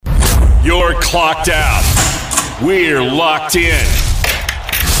You're clocked out. We're locked in.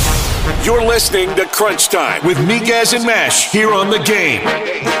 You're listening to Crunch Time with Miguez and Mesh here on The Game.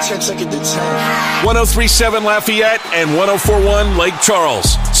 103.7 Lafayette and 104.1 Lake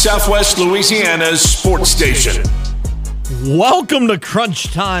Charles, Southwest Louisiana's sports station. Welcome to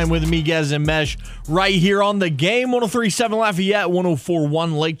Crunch Time with Miguez and Mesh right here on The Game. 103.7 Lafayette,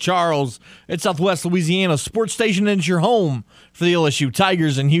 104.1 Lake Charles. It's Southwest Louisiana's sports station, and it's your home for the LSU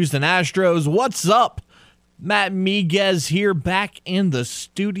Tigers and Houston Astros. What's up? Matt Miguez here, back in the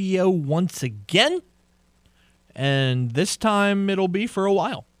studio once again. And this time it'll be for a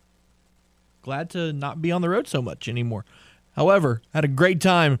while. Glad to not be on the road so much anymore. However, had a great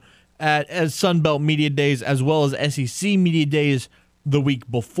time at Sunbelt Media Days as well as SEC Media Days the week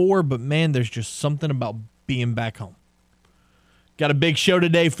before. But man, there's just something about being back home. Got a big show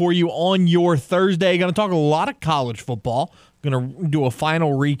today for you on your Thursday. Going to talk a lot of college football. Going to do a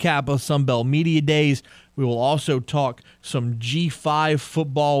final recap of Sunbelt Media Days. We will also talk some G5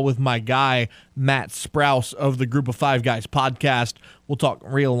 football with my guy, Matt Sprouse of the Group of Five Guys podcast. We'll talk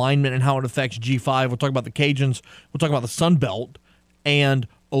realignment and how it affects G5. We'll talk about the Cajuns. We'll talk about the Sunbelt and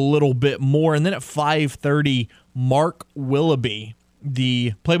a little bit more. And then at 5:30, Mark Willoughby,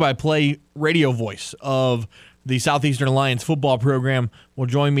 the play-by-play radio voice of the Southeastern Lions football program, will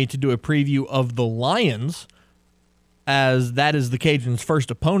join me to do a preview of the Lions, as that is the Cajuns' first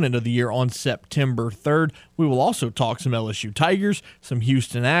opponent of the year on September 3rd. We will also talk some LSU Tigers, some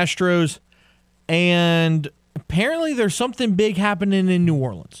Houston Astros, and apparently there's something big happening in New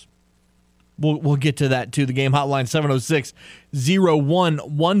Orleans. We'll get to that too. The Game hotline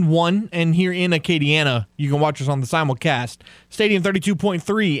 706-0111, and here in Acadiana, you can watch us on the simulcast, Stadium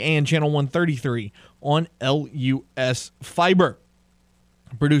 32.3 and Channel 133 on LUS Fiber.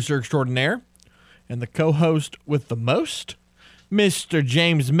 Producer extraordinaire and the co-host with the most, Mr.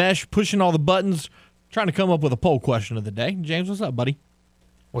 James Mesh, pushing all the buttons, trying to come up with a poll question of the day. James, what's up, buddy?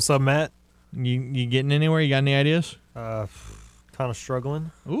 What's up, Matt? You getting anywhere? You got any ideas? Kind of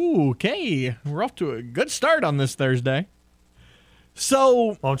struggling. Ooh, okay. We're off to a good start on this Thursday.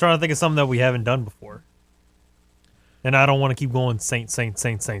 So, Well, I'm trying to think of something that we haven't done before. And I don't want to keep going Saints.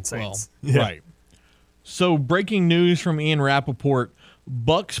 well, right. So, breaking news from Ian Rappaport.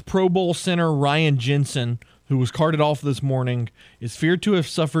 Bucks Pro Bowl center Ryan Jensen, who was carted off this morning, is feared to have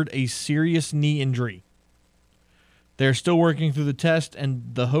suffered a serious knee injury. They're still working through the test,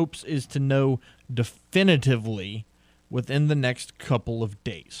 and the hopes is to know definitively within the next couple of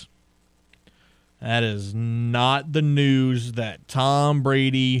days. That is not the news that Tom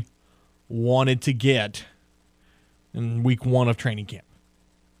Brady wanted to get in week 1 of training camp.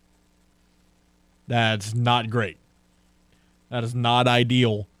 That's not great. That is not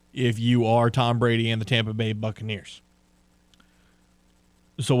ideal if you are Tom Brady and the Tampa Bay Buccaneers.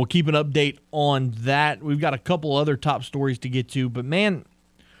 So we'll keep an update on that. We've got a couple other top stories to get to, but man,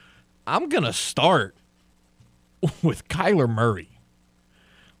 I'm going to start with Kyler Murray.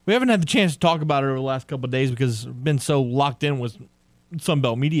 We haven't had the chance to talk about it over the last couple of days because I've been so locked in with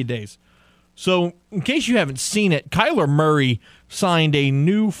Sunbelt Media Days. So, in case you haven't seen it, Kyler Murray signed a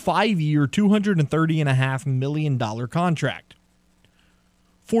new 5-year, $230.5 million contract.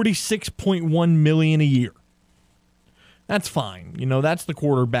 $46.1 million a year. That's fine. You know, that's the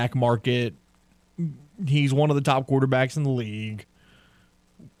quarterback market. He's one of the top quarterbacks in the league.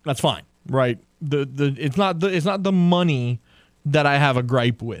 That's fine, right? It's not the money that I have a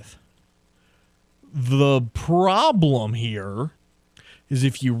gripe with. The problem here is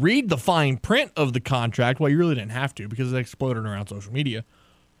if you read the fine print of the contract, well, you really didn't have to because it exploded around social media.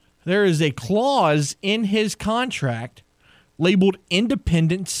 There is a clause in his contract labeled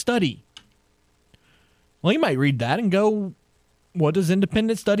independent study. Well, you might read that and go, what does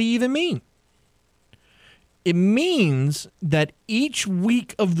independent study even mean? It means that each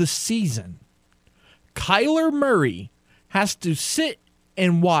week of the season, Kyler Murray has to sit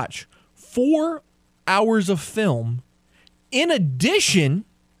and watch 4 hours of film in addition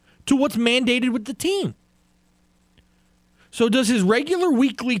to what's mandated with the team. So does his regular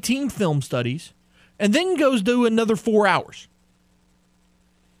weekly team film studies and then goes to another 4 hours.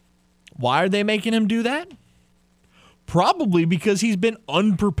 Why are they making him do that? Probably because he's been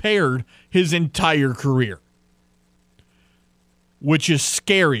unprepared his entire career. Which is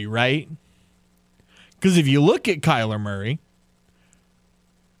scary, right? Because if you look at Kyler Murray,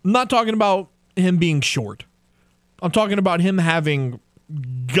 I'm not talking about him being short. I'm talking about him having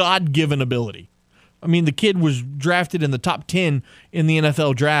God-given ability. I mean, the kid was drafted in the top 10 in the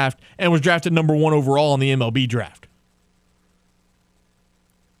NFL draft and was drafted number 1 overall in the MLB draft.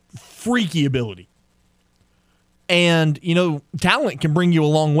 Freaky ability. And, talent can bring you a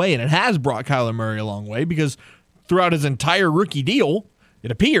long way, and it has brought Kyler Murray a long way because throughout his entire rookie deal,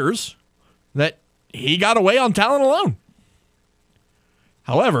 it appears that he got away on talent alone.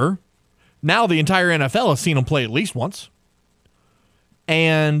 However, now the entire NFL has seen him play at least once.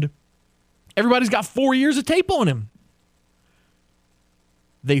 And everybody's got 4 years of tape on him.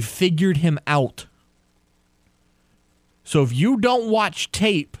 They figured him out. So if you don't watch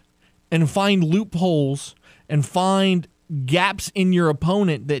tape and find loopholes and find gaps in your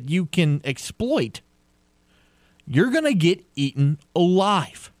opponent that you can exploit, you're going to get eaten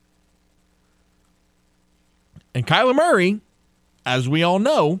alive. And Kyler Murray, as we all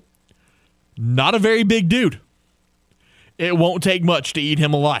know, not a very big dude. It won't take much to eat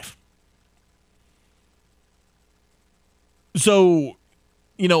him alive. So,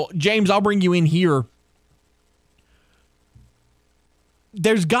 James, I'll bring you in here.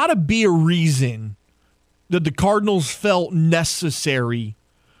 There's got to be a reason that the Cardinals felt necessary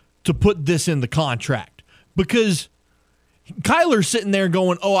to put this in the contract. Because Kyler's sitting there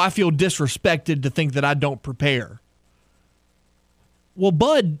going, I feel disrespected to think that I don't prepare. Well,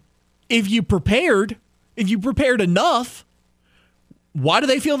 bud, if you prepared enough, why do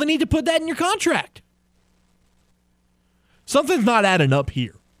they feel the need to put that in your contract? Something's not adding up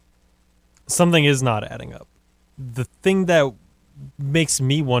here. Something is not adding up. The thing that makes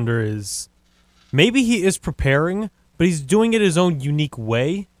me wonder is maybe he is preparing, but he's doing it his own unique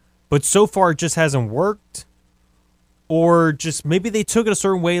way, but so far it just hasn't worked. Or just maybe they took it a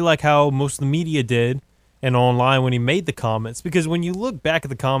certain way like how most of the media did and online when he made the comments. Because when you look back at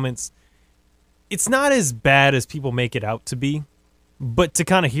the comments, it's not as bad as people make it out to be. But to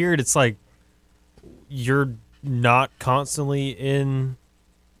kind of hear it, it's like you're not constantly in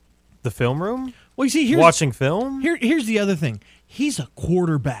the film room? Well, you see, watching film? Here's the other thing. He's a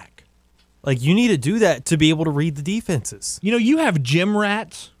quarterback. Like, you need to do that to be able to read the defenses. You have gym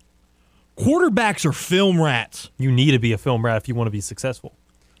rats. Quarterbacks are film rats. You need to be a film rat if you want to be successful.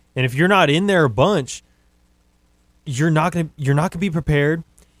 And if you're not in there a bunch, you're not gonna be prepared,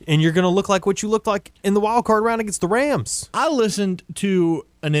 and you're gonna look like what you looked like in the wild card round against the Rams. I listened to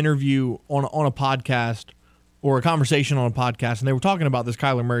an interview on a podcast or a conversation on a podcast, and they were talking about this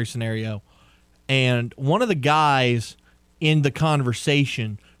Kyler Murray scenario. And one of the guys in the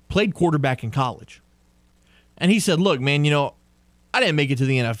conversation played quarterback in college. And he said, look, man, I didn't make it to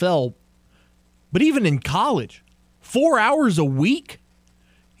the NFL, but even in college, 4 hours a week?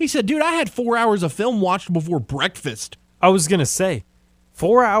 He said, dude, I had 4 hours of film watched before breakfast. I was going to say,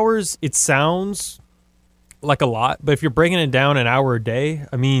 4 hours, it sounds like a lot, but if you're breaking it down an hour a day,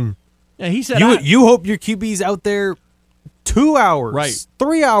 I mean, yeah, he said you hope your QB's out there 2 hours, right,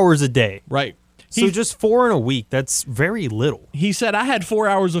 3 hours a day. Right. So just 4 in a week, that's very little. He said, I had 4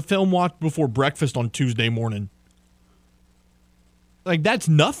 hours of film watched before breakfast on Tuesday morning. Like, that's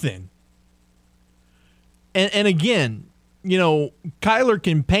nothing. And again, Kyler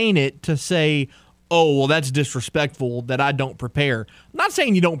can paint it to say, oh, well, that's disrespectful that I don't prepare. I'm not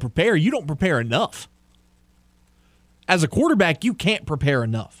saying you don't prepare. You don't prepare enough. As a quarterback, you can't prepare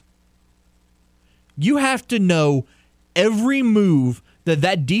enough. You have to know every move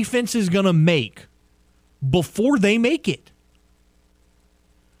that defense is going to make before they make it.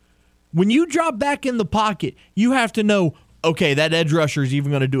 When you drop back in the pocket, you have to know, okay, that edge rusher is either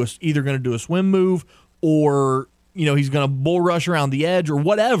going to do a swim move, or he's going to bull rush around the edge or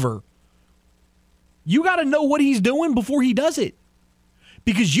whatever. You got to know what he's doing before he does it,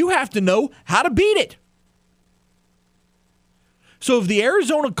 because you have to know how to beat it. So if the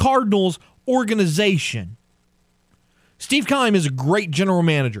Arizona Cardinals organization, Steve Keim is a great general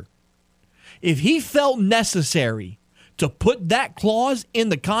manager, if he felt necessary to put that clause in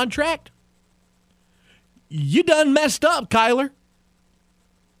the contract, you done messed up, Kyler.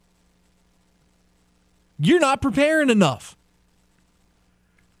 You're not preparing enough.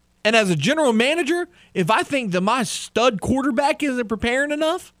 And as a general manager, if I think that my stud quarterback isn't preparing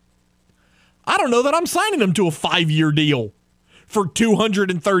enough, I don't know that I'm signing him to a 5-year deal for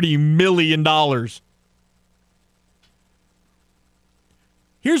 $230 million.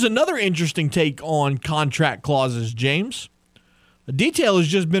 Here's another interesting take on contract clauses, James. A detail has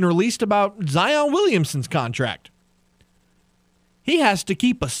just been released about Zion Williamson's contract. He has to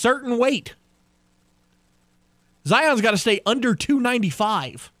keep a certain weight. Zion's got to stay under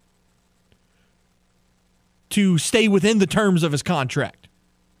 295 to stay within the terms of his contract.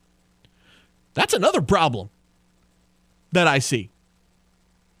 That's another problem that I see.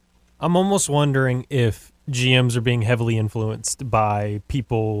 I'm almost wondering if GMs are being heavily influenced by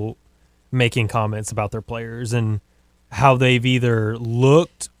people making comments about their players and how they've either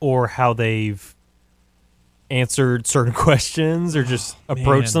looked or how they've answered certain questions or just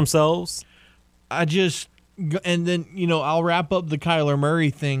approached themselves. And then, I'll wrap up the Kyler Murray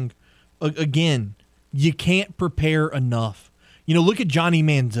thing. Again, you can't prepare enough. Look at Johnny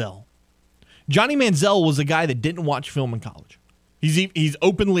Manziel. Johnny Manziel was a guy that didn't watch film in college. He's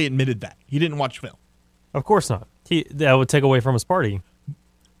openly admitted that. He didn't watch film. Of course not. That would take away from his party.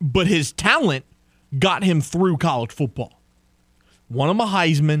 But his talent got him through college football. Won him a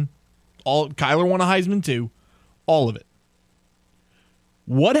Heisman. Kyler won a Heisman too. All of it.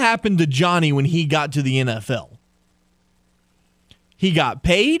 What happened to Johnny when he got to the NFL? He got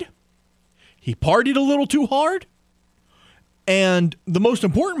paid. He partied a little too hard. And the most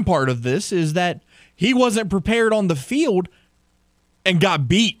important part of this is that he wasn't prepared on the field and got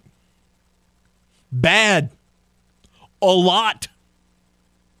beat. Bad. A lot.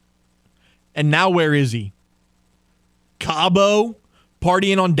 And now where is he? Cabo?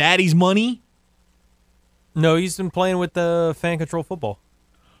 Partying on daddy's money? No, he's been playing with the fan control football.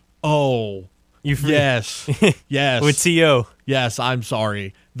 Oh, yes. Yes. With T.O. Yes, I'm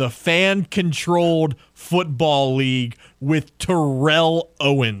sorry. The fan-controlled football league with Terrell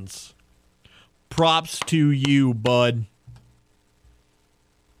Owens. Props to you, bud.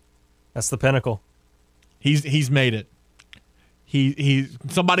 That's the pinnacle. He's made it.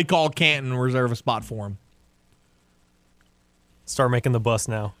 Somebody call Canton and reserve a spot for him. Start making the bus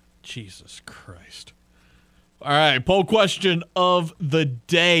now. Jesus Christ. All right, poll question of the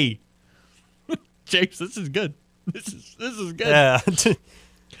day. James, this is good. This is good. Yeah.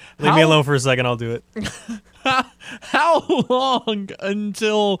 Leave me alone for a second. I'll do it. How long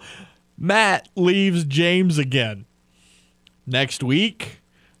until Matt leaves James again? Next week?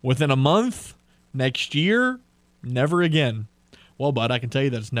 Within a month? Next year? Never again. Well, bud, I can tell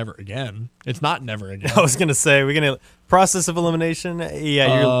you that it's never again. It's not never again. I was going to say, we're going to process of elimination.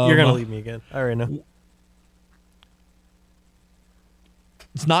 Yeah, you're going to leave me again. I already know.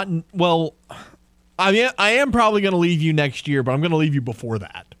 It's not, well, I am probably going to leave you next year, but I'm going to leave you before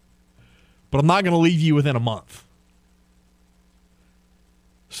that. But I'm not going to leave you within a month.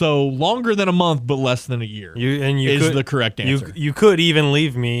 So longer than a month, but less than a year is the correct answer. You could even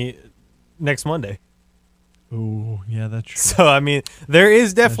leave me next Monday. Ooh, yeah, that's true. So, I mean, there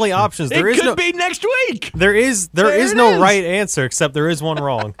is definitely options. It could be next week. There is no right answer, except there is one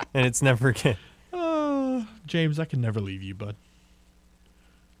wrong, and it's never again. James, I can never leave you, bud.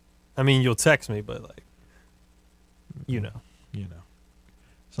 I mean, you'll text me, but, like, you know.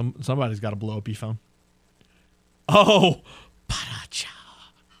 Somebody's got to blow up your phone. Oh,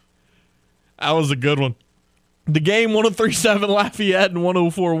 that was a good one. The game, 103.7 Lafayette and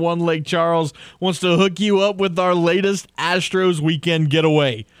 104.1 Lake Charles, wants to hook you up with our latest Astros weekend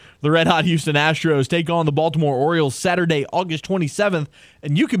getaway. The red-hot Houston Astros take on the Baltimore Orioles Saturday, August 27th,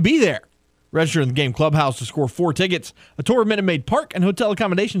 and you can be there. Register in the game clubhouse to score 4 tickets, a tour of Minute Maid Park, and hotel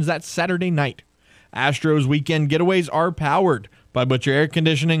accommodations that Saturday night. Astros weekend getaways are powered by Butcher Air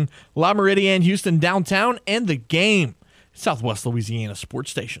Conditioning, La Meridian Houston Downtown, and The Game, Southwest Louisiana Sports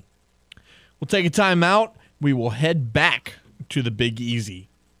Station. We'll take a time out. We will head back to the Big Easy,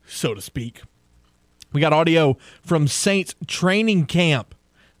 so to speak. We got audio from Saints training camp.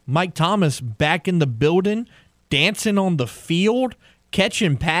 Mike Thomas back in the building, dancing on the field,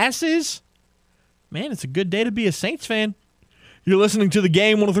 catching passes. Man, it's a good day to be a Saints fan. You're listening to The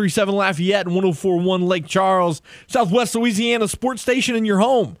Game, 103.7 Lafayette and 104.1 Lake Charles, Southwest Louisiana Sports Station, in your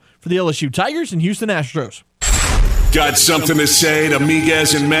home for the LSU Tigers and Houston Astros. Got something to say to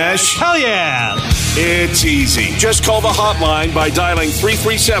Miguez and Mesh? Hell yeah! It's easy. Just call the hotline by dialing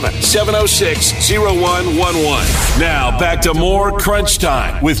 337-706-0111. Now, back to more Crunch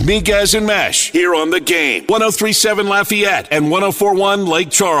Time with Miguez and Mesh here on The Game. 103.7 Lafayette and 104.1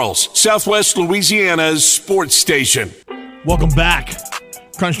 Lake Charles, Southwest Louisiana's sports station. Welcome back.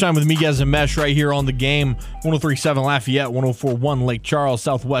 Crunch Time with Miguez and Mesh right here on The Game. 103.7 Lafayette, 104.1 Lake Charles,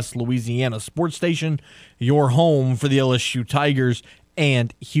 Southwest Louisiana Sports Station. Your home for the LSU Tigers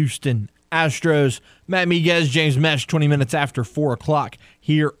and Houston Astros. Matt Miguez, James Mesh, 20 minutes after 4 o'clock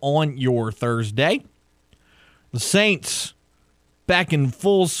here on your Thursday. The Saints back in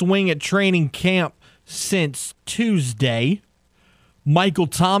full swing at training camp since Tuesday. Michael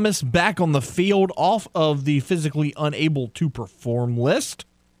Thomas back on the field off of the physically unable to perform list.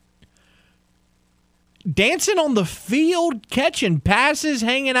 Dancing on the field, catching passes,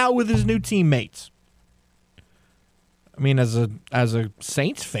 hanging out with his new teammates. I mean, as a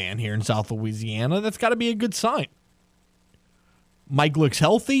Saints fan here in South Louisiana, that's got to be a good sign. Mike looks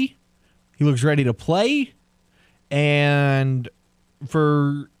healthy. He looks ready to play. And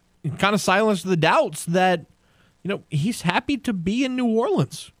for kind of silence the doubts that, he's happy to be in New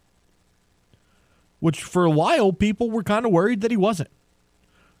Orleans. which for a while people were kind of worried that he wasn't.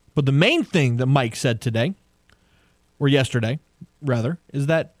 But the main thing that Mike said today, or yesterday, rather, is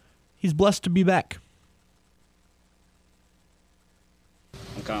that he's blessed to be back.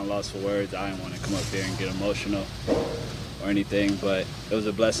 I'm kind of lost for words. I didn't want to come up here and get emotional or anything, but it was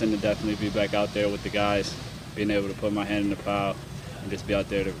a blessing to definitely be back out there with the guys, being able to put my hand in the plow and just be out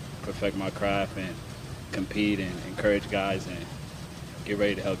there to perfect my craft and compete and encourage guys and get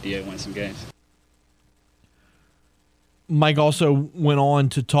ready to help DA win some games. Mike also went on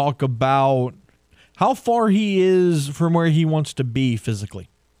to talk about how far he is from where he wants to be physically.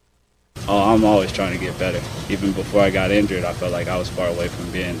 Oh, I'm always trying to get better. Even before I got injured, I felt like I was far away from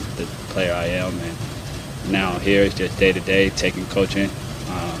being the player I am. And now here it's just day to day, taking coaching,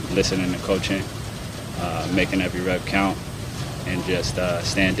 listening to coaching, making every rep count, and just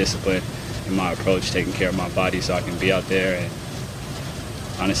staying disciplined in my approach, taking care of my body so I can be out there and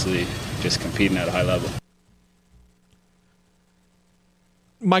honestly just competing at a high level.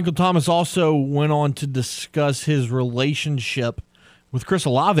 Michael Thomas also went on to discuss his relationship with Chris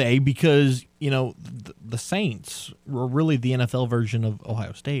Olave because, the Saints were really the NFL version of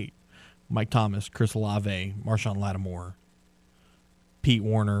Ohio State. Mike Thomas, Chris Olave, Marshawn Lattimore, Pete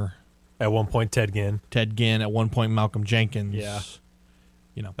Werner. At one point, Ted Ginn. At one point, Malcolm Jenkins. Yeah.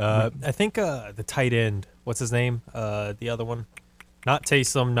 I think the tight end, what's his name? The other one? Not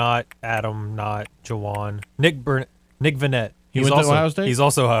Taysom, not Adam, not Jawan. Nick Vannett. He went to Ohio State? He's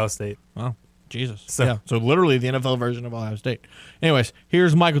also Ohio State. Wow, Jesus. So literally the NFL version of Ohio State. Anyways,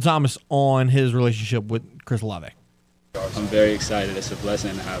 here's Michael Thomas on his relationship with Chris Olave. I'm very excited. It's a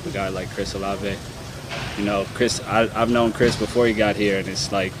blessing to have a guy like Chris Olave. Chris, I've known Chris before he got here, and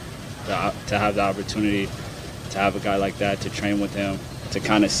it's like to have the opportunity to have a guy like that, to train with him, to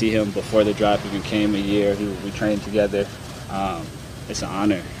kind of see him before the draft even came a year. We trained together. It's an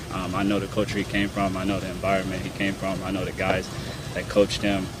honor. I know the culture he came from. I know the environment he came from. I know the guys that coached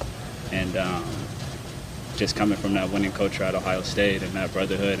him. And just coming from that winning culture at Ohio State and that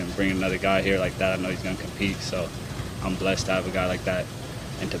brotherhood and bringing another guy here like that, I know he's going to compete. So I'm blessed to have a guy like that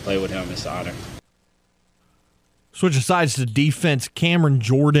and to play with him. It's an honor. Switch sides to defense. Cameron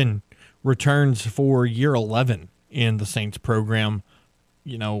Jordan returns for year 11 in the Saints program.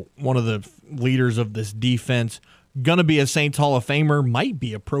 One of the leaders of this defense. Going to be a Saints Hall of Famer, might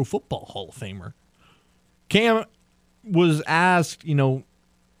be a Pro Football Hall of Famer. Cam was asked,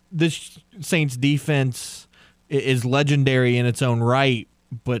 this Saints defense is legendary in its own right,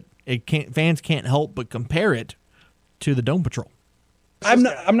 but fans can't help but compare it to the Dome Patrol. I'm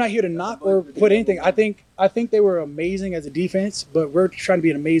not here to knock or put anything. I think they were amazing as a defense, but we're trying to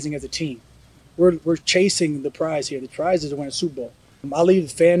be amazing as a team. We're chasing the prize here. The prize is to win a Super Bowl. I'll leave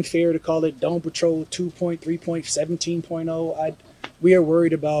the fanfare to call it Dome Patrol 2.3, 17.0. We are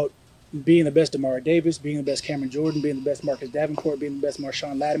worried about being the best Amari Davis, being the best Cameron Jordan, being the best Marcus Davenport, being the best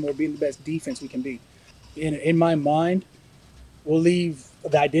Marshawn Lattimore, being the best defense we can be. In my mind, we'll leave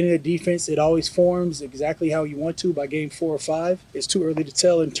the identity of defense. It always forms exactly how you want to by game 4 or 5. It's too early to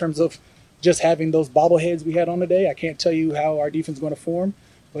tell in terms of just having those bobbleheads we had on today. I can't tell you how our defense is going to form,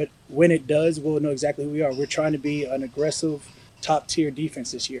 but when it does, we'll know exactly who we are. We're trying to be an aggressive, top-tier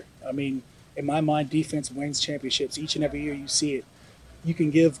defense this year. I mean, in my mind, defense wins championships. Each and every year you see it. You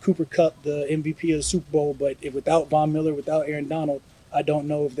can give Cooper Kupp the MVP of the Super Bowl, but without Von Miller, without Aaron Donald, I don't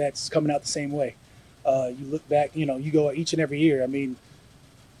know if that's coming out the same way. You look back, you go each and every year. I mean,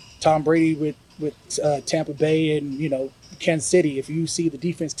 Tom Brady with Tampa Bay and, Kansas City, if you see the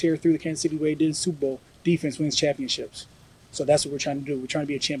defense tear through the Kansas City way it did in the Super Bowl, defense wins championships. So that's what we're trying to do. We're trying to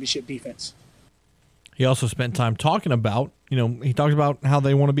be a championship defense. He also spent time talking about, he talked about how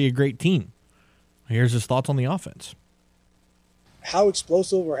they want to be a great team. Here's his thoughts on the offense. How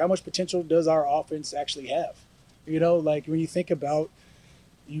explosive or how much potential does our offense actually have? Like when you think about,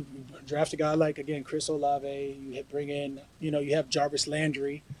 you draft a guy like, again, Chris Olave, you bring in, you have Jarvis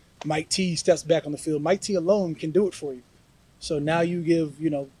Landry, Mike T steps back on the field. Mike T alone can do it for you. So now you give,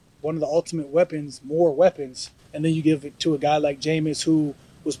 one of the ultimate weapons, more weapons, and then you give it to a guy like Jameis who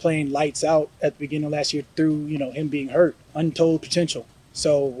was playing lights out at the beginning of last year through, him being hurt, untold potential.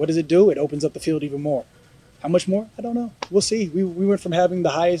 So what does it do? It opens up the field even more. How much more? I don't know. We'll see. We went from having the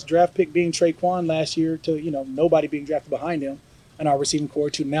highest draft pick being Traquan last year to, nobody being drafted behind him and our receiving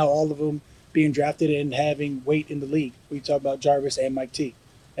core to now all of them being drafted and having weight in the league. We talk about Jarvis and Mike T.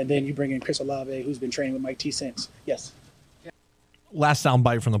 And then you bring in Chris Olave, who's been training with Mike T since. Yes. Last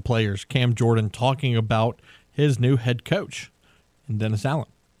soundbite from the players, Cam Jordan talking about his new head coach, and Dennis Allen.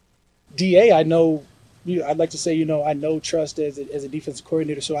 DA, I know, I'd like to say, I know trust as a defensive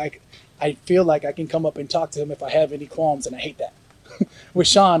coordinator, so I feel like I can come up and talk to him if I have any qualms, and I hate that. with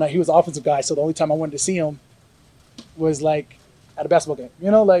Sean, he was the offensive guy, so the only time I wanted to see him was like at a basketball game.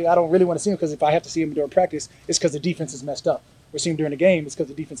 You know, like I don't really want to see him because if I have to see him during practice, it's because the defense is messed up. We're seeing him during the game, it's because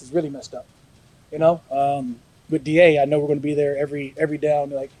the defense is really messed up. You know, with DA, I know we're going to be there every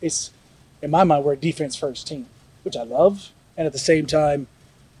down. Like it's in my mind, we're a defense first team, which I love, and at the same time,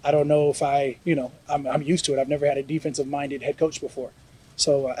 I don't know if I'm used to it. I've never had a defensive minded head coach before,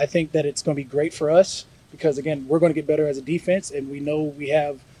 so I think that it's going to be great for us because again, we're going to get better as a defense, and we know we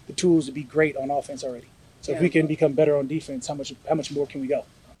have the tools to be great on offense already. So if we can become better on defense, how much more can we go?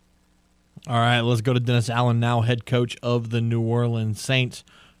 All right, let's go to Dennis Allen now, head coach of the New Orleans Saints.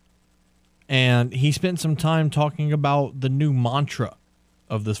 And he spent some time talking about the new mantra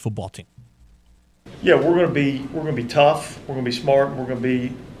of this football team. Yeah, we're going to be tough. We're going to be smart. We're going to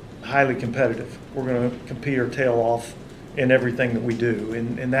be highly competitive. We're going to compete our tail off in everything that we do,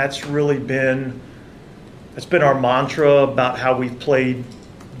 and that's really been our mantra about how we've played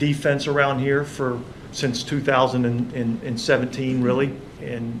defense around here since 2017, really.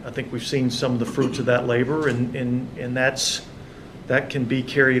 And I think we've seen some of the fruits of that labor, and that can be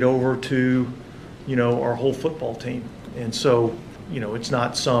carried over to, our whole football team. And so, it's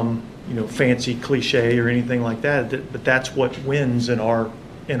not some, fancy cliche or anything like that, but that's what wins in our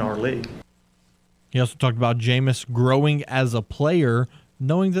league. He also talked about Jameis growing as a player,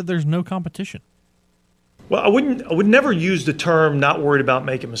 knowing that there's no competition. Well, I would never use the term not worried about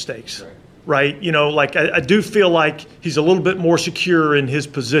making mistakes, right? I do feel like he's a little bit more secure in his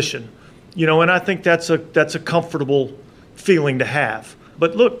position, and I think that's a comfortable feeling to have.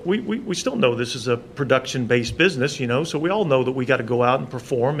 But look, we still know this is a production-based business, so we all know that we got to go out and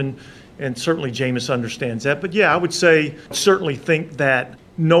perform, and certainly Jameis understands that. But yeah, I would certainly think that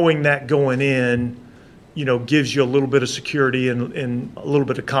knowing that going in, gives you a little bit of security and a little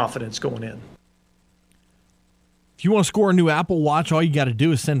bit of confidence going in. If you want to score a new Apple Watch, all you got to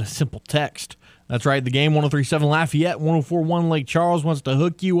do is send a simple text. That's right, the game 1037 Lafayette, 1041 Lake Charles wants to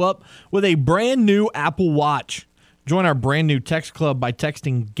hook you up with a brand new Apple Watch. Join our brand new text club by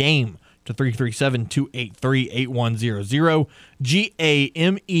texting GAME to 337-283-8100,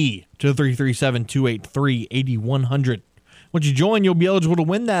 GAME to 337-283-8100. Once you join, you'll be eligible to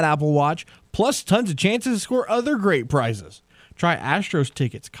win that Apple Watch, plus tons of chances to score other great prizes. Try Astros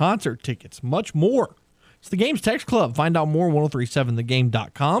tickets, concert tickets, much more. It's the Game's Text Club. Find out more at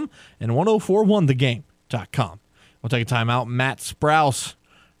 1037thegame.com and 1041thegame.com. We'll take a time out. Matt Sprouse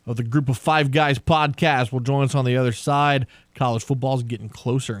of the Group of Five Guys podcast will join us on the other side. College football is getting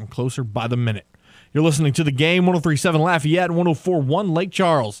closer and closer by the minute. You're listening to the Game, 1037 Lafayette, 1041 Lake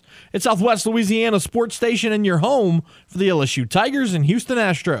Charles. It's Southwest Louisiana sports station and your home for the LSU Tigers and Houston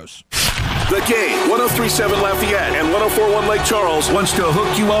Astros. The Game, 1037 Lafayette and 1041 Lake Charles wants to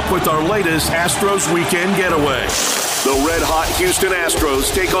hook you up with our latest Astros weekend getaway. The red-hot Houston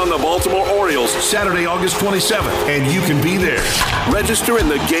Astros take on the Baltimore Orioles Saturday, August 27th, and you can be there. Register in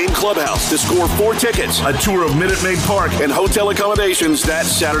the Game Clubhouse to score 4 tickets, a tour of Minute Maid Park, and hotel accommodations that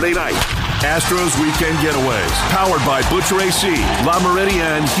Saturday night. Astros Weekend Getaways, powered by Butcher AC, La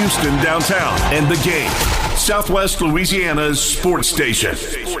Meridian, Houston downtown, and The Game, Southwest Louisiana's sports station.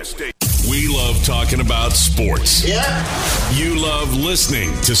 We love talking about sports. Yeah. You love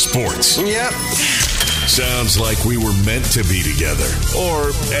listening to sports. Yep. Sounds like we were meant to be together, or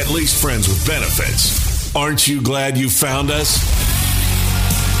at least friends with benefits. Aren't you glad you found us?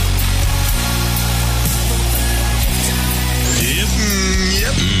 Yep.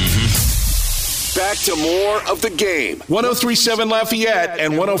 Mm-hmm. Back to more of The Game. 1037 Lafayette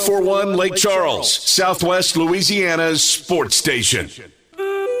and 1041 Lake Charles, Southwest Louisiana's sports station.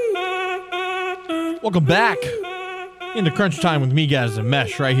 Welcome back into Crunch Time with me, guys, and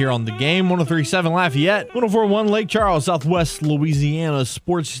Mesh, right here on the Game, 1037 Lafayette, 1041 Lake Charles, Southwest Louisiana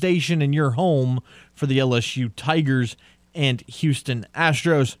sports station, and your home for the LSU Tigers and Houston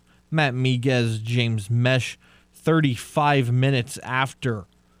Astros. Matt Miguez, James Mesh, 35 minutes after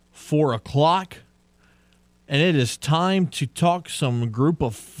 4 o'clock, and it is time to talk some Group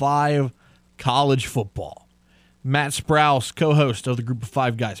of Five college football. Matt Sprouse, co-host of the Group of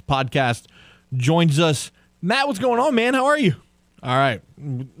Five Guys podcast, joins us. Matt, what's going on, man? How are you? All right.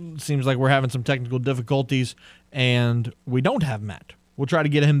 Seems like we're having some technical difficulties, and we don't have Matt. We'll try to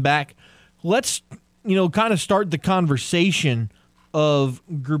get him back. Let's, kind of start the conversation of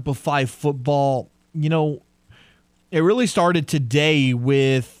Group of Five football. It really started today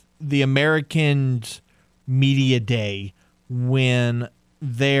with the Americans Media Day when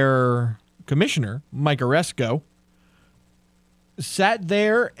their commissioner, Mike Aresco, sat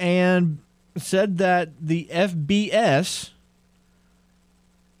there and said that the FBS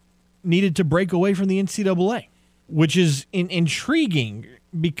needed to break away from the NCAA. which is intriguing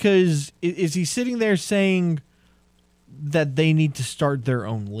because is he sitting there saying that they need to start their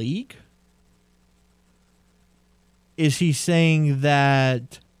own league? Is he saying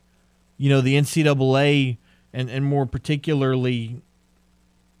that, the NCAA and more particularly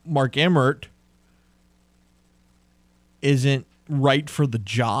Mark Emmert isn't right for the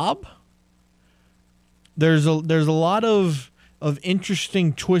job? There's a lot of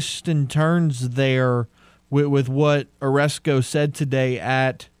interesting twists and turns there with what Aresco said today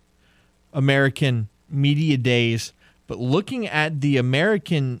at American Media Days. But looking at the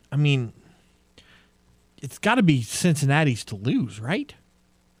American, it's got to be Cincinnati's to lose, right?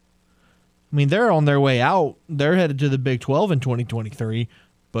 They're on their way out. They're headed to the Big 12 in 2023,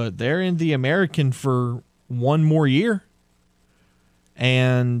 but they're in the American for one more year.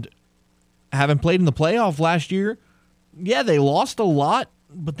 And having played in the playoff last year, yeah, they lost a lot,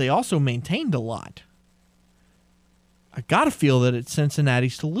 but they also maintained a lot. I got to feel that it's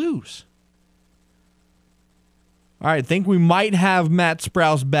Cincinnati's to lose. All right, I think we might have Matt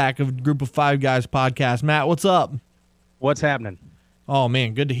Sprouse back of Group of Five Guys podcast. Matt, what's up? What's happening? Oh,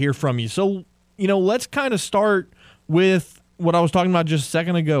 man, good to hear from you. So, let's kind of start with what I was talking about just a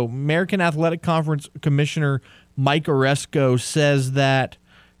second ago. American Athletic Conference Commissioner Mike Aresco says that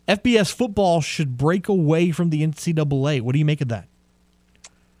FBS football should break away from the NCAA. What do you make of that?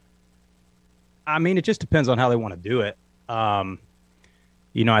 It just depends on how they want to do it.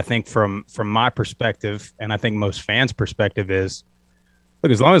 I think from my perspective, and I think most fans' perspective is,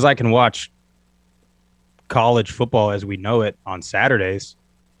 look, as long as I can watch college football as we know it on Saturdays,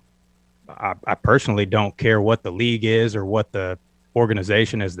 I personally don't care what the league is or what the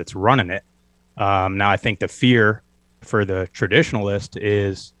organization is that's running it. Now, I think the fear for the traditionalist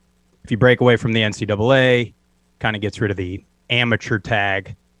is if you break away from the NCAA, kind of gets rid of the amateur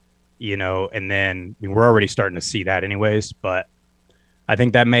tag, and then we're already starting to see that anyways, but I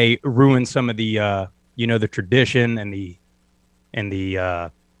think that may ruin some of the, the tradition and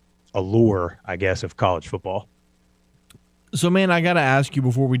the allure, I guess, of college football. So, man, I got to ask you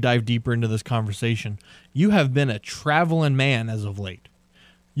before we dive deeper into this conversation. You have been a traveling man as of late.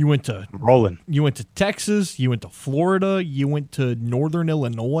 You went to rolling. You went to Texas. You went to Florida. You went to Northern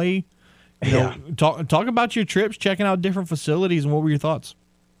Illinois. Talk about your trips, checking out different facilities, and what were your thoughts?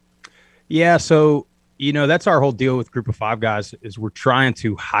 Yeah, so that's our whole deal with Group of Five Guys is we're trying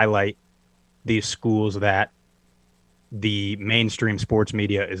to highlight these schools that the mainstream sports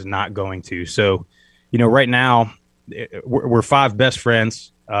media is not going to. So, right now we're five best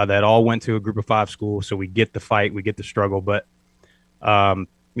friends that all went to a Group of Five school. So we get the fight, we get the struggle, but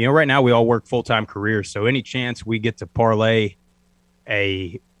right now we all work full-time careers. So any chance we get to parlay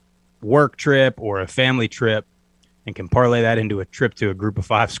a work trip or a family trip and can parlay that into a trip to a Group of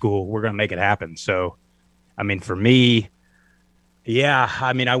Five school, we're going to make it happen. So, for me, yeah,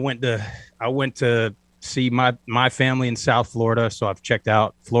 I went to see my family in South Florida. So I've checked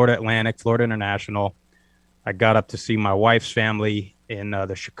out Florida Atlantic, Florida International. I got up to see my wife's family in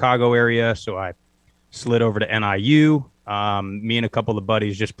the Chicago area. So I slid over to NIU. Me and a couple of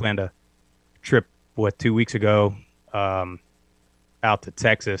buddies just planned a trip, 2 weeks ago, out to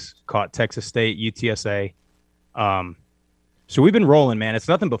Texas, caught Texas State, UTSA. So we've been rolling, man. It's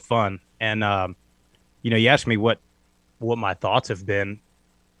nothing but fun. And, you asked me what my thoughts have been.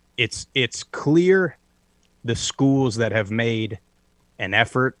 It's clear the schools that have made an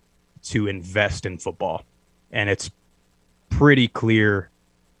effort to invest in football. And it's pretty clear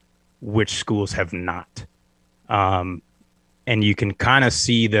which schools have not. And you can kind of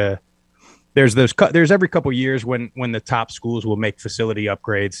see there's every couple years when the top schools will make facility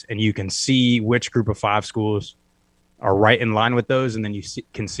upgrades, and you can see which Group of Five schools are right in line with those. And then you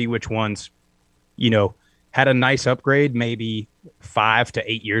can see which ones, had a nice upgrade maybe 5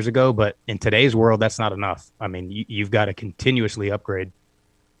 to 8 years ago, but in today's world, that's not enough. You've got to continuously upgrade.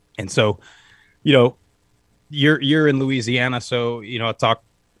 And so, you're in Louisiana. So, I talk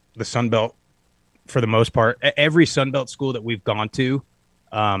the Sun Belt for the most part. Every Sun Belt school that we've gone to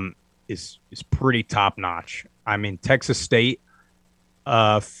is pretty top notch. Texas State,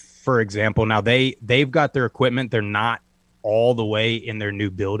 for example, now they've got their equipment. They're not all the way in their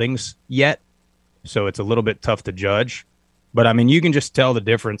new buildings yet, so it's a little bit tough to judge. But you can just tell the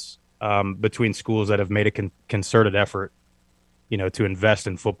difference between schools that have made a concerted effort, to invest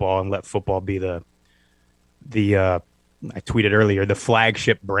in football and let football be the I tweeted earlier, the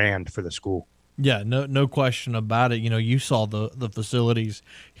flagship brand for the school. Yeah, no question about it. You saw the facilities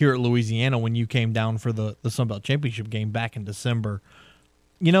here at Louisiana when you came down for the Sun Belt Championship game back in December.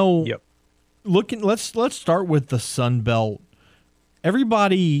 Yep. Let's start with the Sun Belt.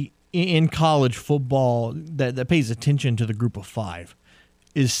 Everybody in college football that pays attention to the group of five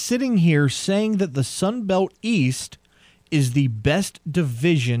is sitting here saying that the Sun Belt East is the best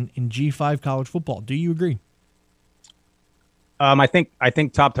division in G5 college football. Do you agree? I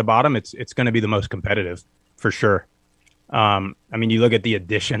think top to bottom, it's going to be the most competitive for sure. I mean, you look at the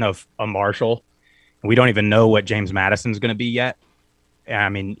addition of a Marshall. We don't even know what James Madison's going to be yet. I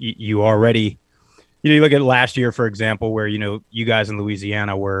mean, you already, you look at last year, for example, where, you guys in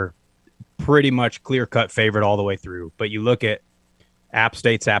Louisiana were pretty much clear-cut favorite all the way through. But you look at App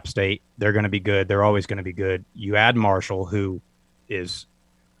State's App State, they're going to be good. They're always going to be good. You add Marshall, who is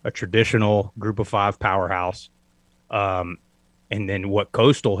a traditional group of five powerhouse. And then what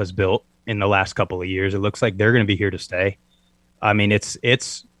Coastal has built in the last couple of years, it looks like they're going to be here to stay. I mean, it's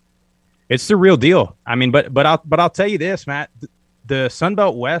the real deal. I mean, but I'll tell you this, Matt, the Sun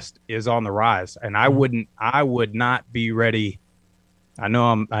Belt West is on the rise, and I would not be ready. I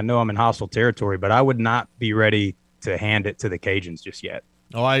know I'm in hostile territory, but I would not be ready to hand it to the Cajuns just yet.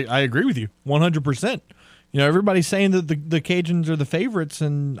 Oh, I agree with you 100%. Everybody's saying that the Cajuns are the favorites,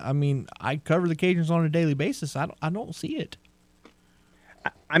 and I mean, I cover the Cajuns on a daily basis. I don't see it.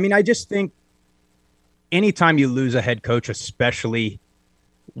 I mean, I just think anytime you lose a head coach, especially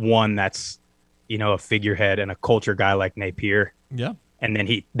one that's, a figurehead and a culture guy like Napier. Yeah. And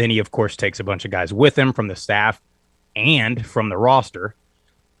then he of course takes a bunch of guys with him from the staff and from the roster.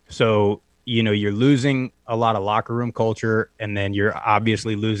 So, you're losing a lot of locker room culture, and then you're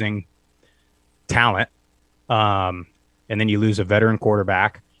obviously losing talent. And then you lose a veteran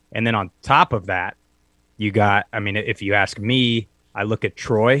quarterback. And then on top of that, you got, I mean, if you ask me, I look at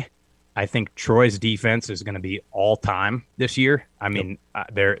Troy. I think Troy's defense is going to be all time this year. I mean,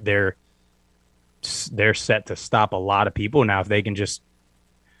 they're set to stop a lot of people. Now, if they can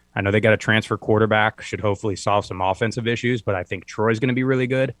I know they got a transfer quarterback, should hopefully solve some offensive issues, but I think Troy's going to be really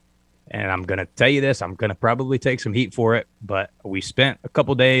good. And I'm going to tell you this, I'm going to probably take some heat for it, but we spent a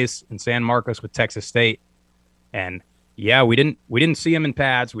couple days in San Marcos with Texas State, and yeah, we didn't see them in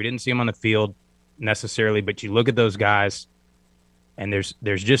pads. We didn't see them on the field necessarily, but you look at those guys, and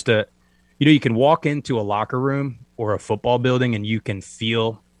there's just you can walk into a locker room or a football building and you can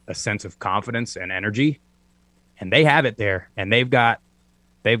feel a sense of confidence and energy, and they have it there. And they've got,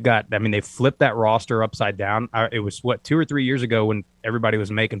 I mean, they flipped that roster upside down. It was 2 or 3 years ago when everybody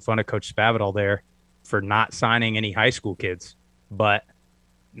was making fun of Coach Spavital there for not signing any high school kids. But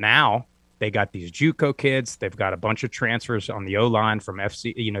now they got these JUCO kids. They've got a bunch of transfers on the O-line from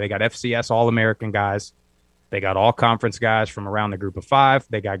FC. They got FCS All-American guys. They got all conference guys from around the group of five.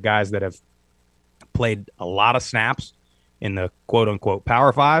 They got guys that have played a lot of snaps in the quote-unquote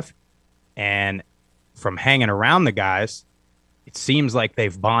Power Five. And from hanging around the guys, it seems like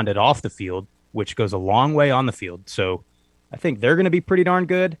they've bonded off the field, which goes a long way on the field. So I think they're going to be pretty darn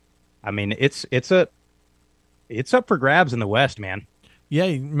good. I mean, it's up for grabs in the West, man.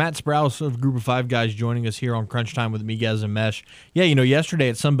 Yeah, Matt Sprouse of Group of Five guys joining us here on Crunch Time with Miguez and Mesh. Yeah, yesterday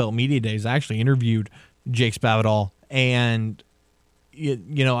at Sunbelt Media Days, I actually interviewed Jake Spavital, and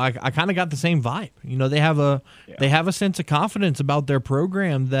I kind of got the same vibe. They have a sense of confidence about their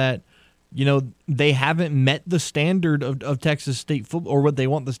program that they haven't met the standard of Texas State football, or what they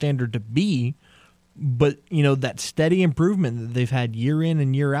want the standard to be, but that steady improvement that they've had year in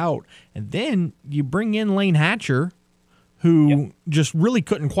and year out. And then you bring in Lane Hatcher, who just really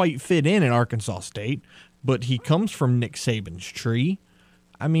couldn't quite fit in at Arkansas State, but he comes from Nick Saban's tree.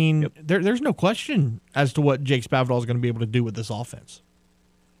 I mean, there's no question as to what Jake Spavital is going to be able to do with this offense.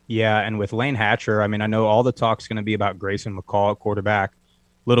 Yeah, and with Lane Hatcher, I mean, I know all the talk's going to be about Grayson McCall at quarterback.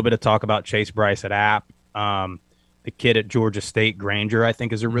 A little bit of talk about Chase Bryce at App. The kid at Georgia State, Granger, I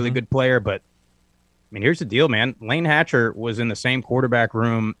think is a really good player. But, I mean, here's the deal, man. Lane Hatcher was in the same quarterback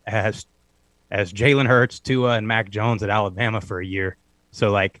room as Jalen Hurts, Tua, and Mac Jones at Alabama for a year.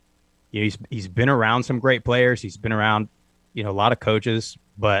 So, he's been around some great players. He's been around, a lot of coaches.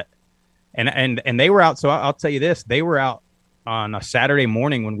 But and they were out. So I'll tell you this. They were out on a Saturday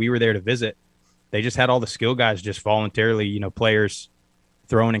morning when we were there to visit. They just had all the skill guys just voluntarily, players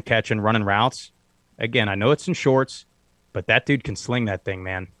throwing and catching, running routes. Again, I know it's in shorts, but that dude can sling that thing,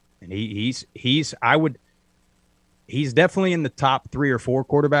 man. And he's definitely in the top 3 or 4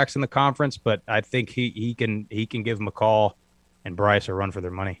 quarterbacks in the conference, but I think he can give McCall and Bryce a run for their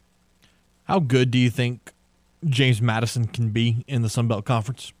money. How good do you think James Madison can be in the Sun Belt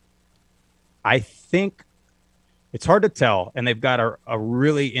Conference? I think it's hard to tell, and they've got a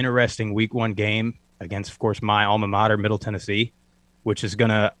really interesting week 1 game against, of course, my alma mater, Middle Tennessee, which is going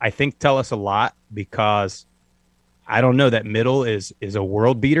to, I think, tell us a lot, because I don't know that Middle is a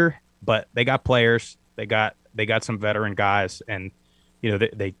world beater, but they got players. They got some veteran guys, and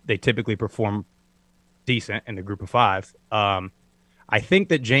they typically perform decent in the group of five. I think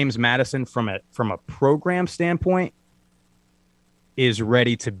that James Madison, from a program standpoint, is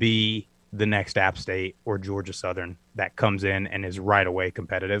ready to be the next App State or Georgia Southern that comes in and is right away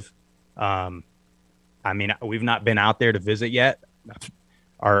competitive. We've not been out there to visit yet.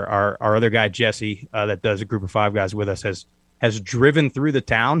 Our other guy, Jesse, that does a group of five guys with us, has driven through the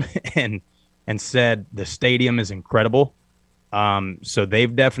town and said the stadium is incredible. So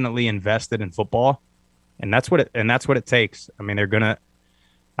they've definitely invested in football, and that's what it takes. I mean,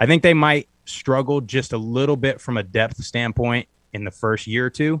 I think they might struggle just a little bit from a depth standpoint in the first year or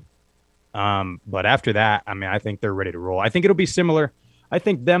two. But after that, I think they're ready to roll. I think it'll be similar. I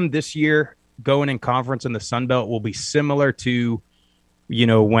think them this year going in conference in the Sun Belt will be similar to,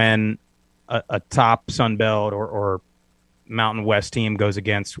 when a top Sun Belt or Mountain West team goes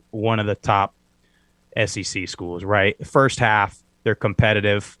against one of the top SEC schools, right? First half, they're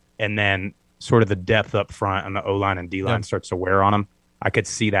competitive, and then sort of the depth up front on the O-line and D-line starts to wear on them. I could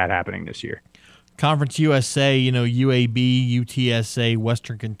see that happening this year. Conference USA, UAB, UTSA,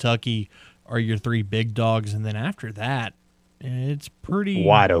 Western Kentucky are your three big dogs, and then after that, it's pretty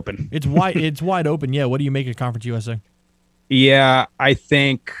wide open. It's wide open. Yeah. What do you make of Conference USA? Yeah, I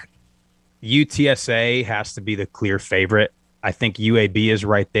think UTSA has to be the clear favorite. I think UAB is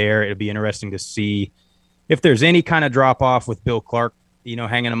right there. It'll be interesting to see if there's any kind of drop off with Bill Clark,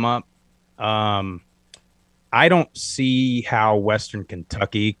 hanging him up. I don't see how Western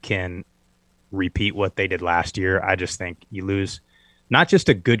Kentucky can repeat what they did last year. I just think you lose not just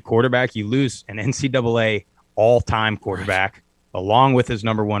a good quarterback, you lose an NCAA all-time quarterback along with his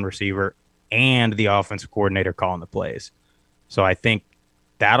number one receiver and the offensive coordinator calling the plays. So I think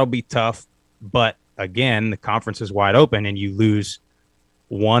that'll be tough. But again, the conference is wide open and you lose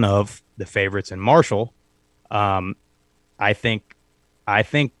one of the favorites in Marshall. I think,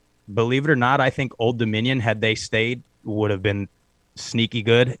 believe it or not, I think Old Dominion, had they stayed, would have been sneaky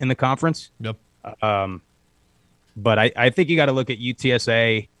good in the conference. Yep. But I think you got to look at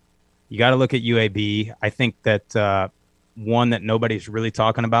UTSA. You got to look at UAB. I think that one that nobody's really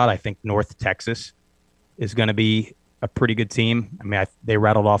talking about, I think North Texas is going to be a pretty good team. They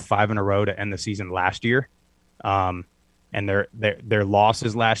rattled off 5 in a row to end the season last year. And their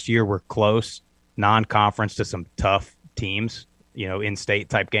losses last year were close, non-conference to some tough teams, in-state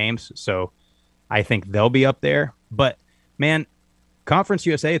type games. So I think they'll be up there. But, man, Conference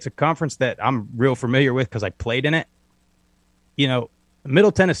USA, it's a conference that I'm real familiar with because I played in it.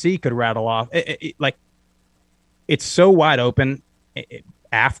 Middle Tennessee could rattle off. It's so wide open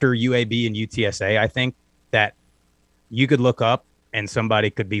after UAB and UTSA, I think, that you could look up and somebody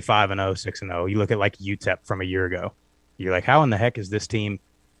could be 5-0, 6-0. You look at like UTEP from a year ago. You're like, how in the heck is this team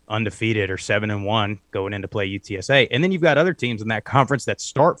undefeated or 7-1 going in to play UTSA? And then you've got other teams in that conference that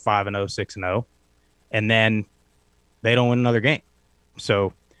start 5-0, 6-0, and then they don't win another game.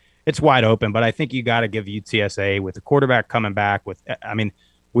 So it's wide open, but I think you got to give UTSA with the quarterback coming back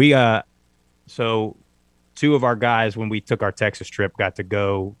so two of our guys, when we took our Texas trip, got to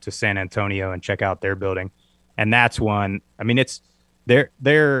go to San Antonio and check out their building. And that's one, it's their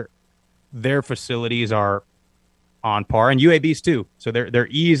facilities are on par, and UAB's too. So they're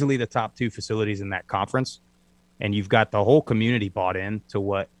easily the top two facilities in that conference. And you've got the whole community bought in to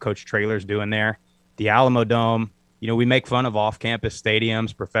what Coach Traylor's doing there. The Alamo Dome, we make fun of off-campus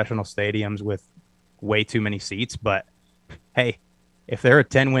stadiums, professional stadiums with way too many seats. But, hey, if they're a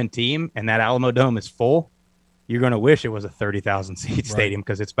 10-win team and that Alamo Dome is full, you're going to wish it was a 30,000-seat stadium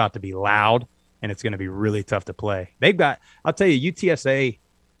because it's about to be loud and it's going to be really tough to play. I'll tell you, UTSA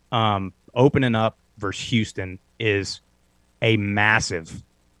opening up versus Houston is a massive,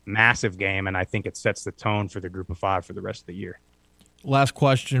 massive game, and I think it sets the tone for the group of five for the rest of the year. Last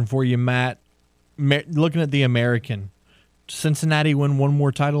question for you, Matt. Looking at the American, Cincinnati win one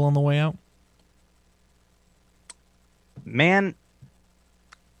more title on the way out? Man,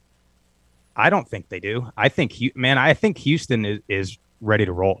 I don't think they do. I think Houston is ready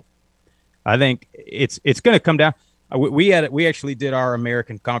to roll. I think it's going to come down. We actually did our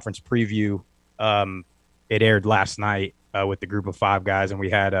American Conference preview. It aired last night with the group of five guys, and we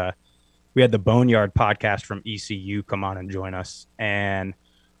had the Boneyard podcast from ECU come on and join us. And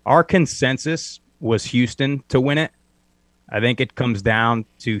our consensus was Houston to win it. I think it comes down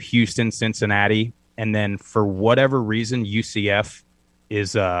to Houston, Cincinnati, and then for whatever reason, UCF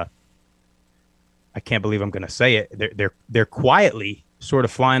is I can't believe I'm going to say it. They're quietly sort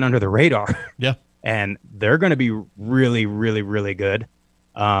of flying under the radar. Yeah. And they're going to be really, really, really good.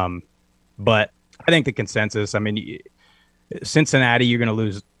 But I think the consensus, Cincinnati, you're going to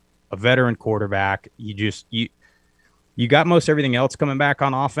lose a veteran quarterback. You you got most everything else coming back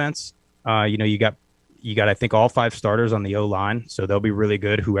on offense. You got I think all 5 starters on the O-line, so they'll be really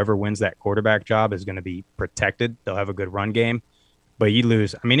good. Whoever wins that quarterback job is going to be protected. They'll have a good run game. But you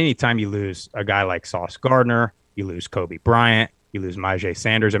lose, anytime you lose a guy like Sauce Gardner, you lose Kobe Bryant, you lose Myjai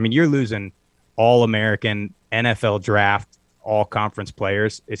Sanders. You're losing all-American, NFL draft, all-conference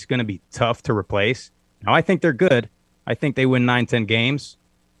players. It's going to be tough to replace. Now, I think they're good. I think they win 9-10 games,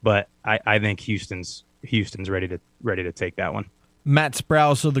 but I think Houston's ready to take that one. Matt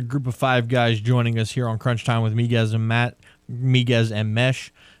Sprouse of the Group of 5 guys joining us here on Crunch Time with Miguez and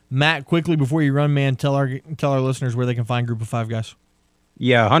Mesh. Matt, quickly before you run, man, tell our listeners where they can find Group of 5 guys.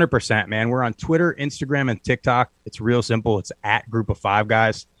 Yeah, 100%, man. We're on Twitter, Instagram, and TikTok. It's real simple. It's at Group of 5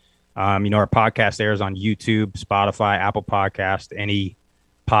 guys. Our podcast airs on YouTube, Spotify, Apple Podcast, any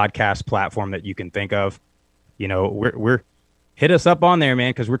podcast platform that you can think of. We're hit us up on there,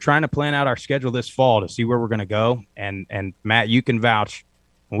 man, because we're trying to plan out our schedule this fall to see where we're going to go. And Matt, you can vouch.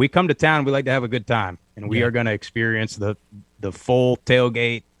 When we come to town, we like to have a good time, and we are going to experience the full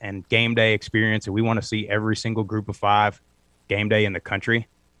tailgate and game day experience. And we want to see every single Group of 5 game day in the country.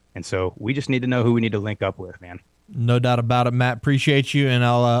 And so we just need to know who we need to link up with, man. No doubt about it, Matt. Appreciate you, and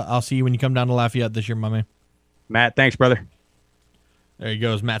I'll see you when you come down to Lafayette this year, my man. Matt, thanks, brother. There he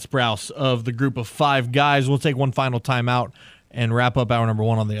goes, Matt Sprouse of the Group of 5 guys. We'll take one final timeout and wrap up hour number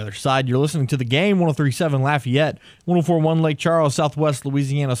 1 on the other side. You're listening to The Game, 103.7 Lafayette, 104.1 Lake Charles, Southwest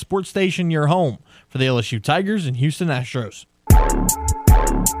Louisiana Sports Station, your home for the LSU Tigers and Houston Astros.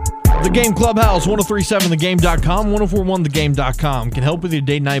 The Game Clubhouse, 103.7 thegame.com, 104.1thegame.com can help with your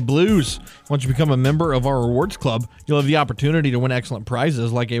day-night blues. Once you become a member of our rewards club, you'll have the opportunity to win excellent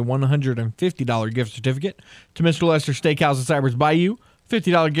prizes like a $150 gift certificate to Mr. Lester Steakhouse at Cypress Bayou,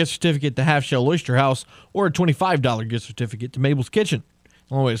 $50 gift certificate to Half Shell Oyster House, or a $25 gift certificate to Mabel's Kitchen.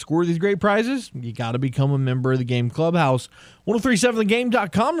 The only way to score these great prizes, you got to become a member of the Game Clubhouse.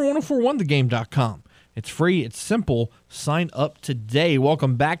 103.7thegame.com or 104.1thegame.com. It's free. It's simple. Sign up today.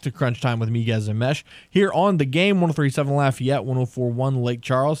 Welcome back to Crunch Time with Miguez and Mesh here on The Game, 103.7 Lafayette, 104.1 Lake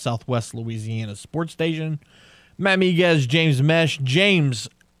Charles, Southwest Louisiana Sports Station. Matt Miguez, James Mesh. James,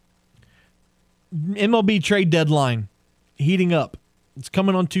 MLB trade deadline heating up. It's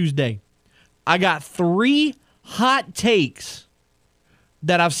coming on Tuesday. I got 3 hot takes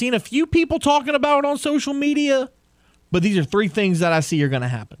that I've seen a few people talking about on social media, but these are 3 things that I see are going to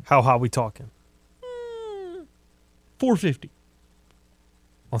happen. How hot we talking? 450.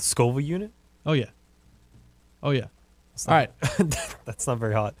 On Scoville unit? Oh, yeah. All right. That's not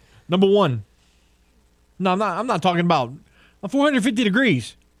very hot. Number 1. No, I'm not talking about 450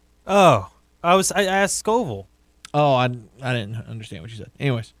 degrees. Oh, I asked Scoville. Oh, I didn't understand what you said.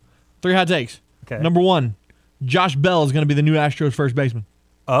 Anyways, 3 hot takes. Okay. Number 1, Josh Bell is going to be the new Astros first baseman.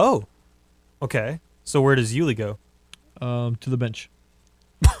 Oh, okay. So where does Yuli go? To the bench.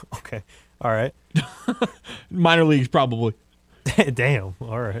 Okay. All right. Minor leagues, probably. Damn.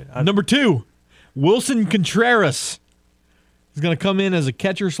 All right. Number 2, Wilson Contreras is going to come in as a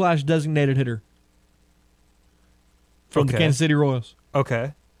catcher/designated hitter from the Kansas City Royals.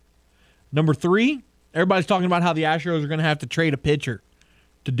 Okay. Number 3, everybody's talking about how the Astros are going to have to trade a pitcher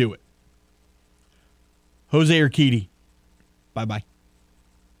to do it. Jose Urquidy. Bye-bye.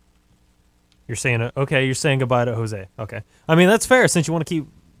 You're saying goodbye to Jose. Okay. I mean, that's fair since you want to keep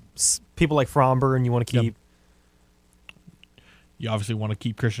people like Fromber and you want to keep. Yep. You obviously want to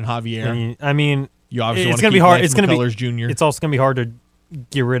keep Christian Javier. You obviously want to keep Lance McCullers Jr. It's also going to be hard to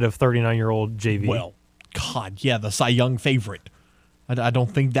get rid of 39-year-old JV. Well, God, yeah, the Cy Young favorite. I don't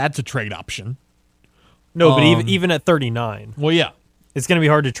think that's a trade option. No, but even at 39. Well, yeah. It's going to be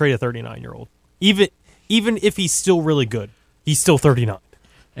hard to trade a 39-year-old. Even if he's still really good, he's still 39.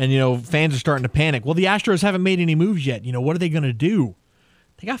 And, fans are starting to panic. Well, the Astros haven't made any moves yet. What are they going to do?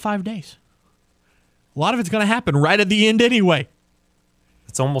 They got 5 days. A lot of it's going to happen right at the end anyway.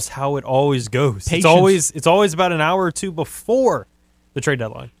 It's almost how it always goes. Patience. It's always about an hour or 2 before the trade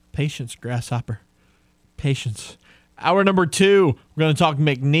deadline. Patience, Grasshopper. Patience. Hour number 2, we're going to talk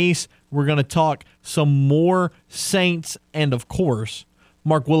McNeese. We're going to talk some more Saints. And, of course,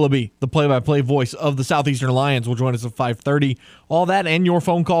 Mark Willoughby, the play-by-play voice of the Southeastern Lions, will join us at 5:30. All that and your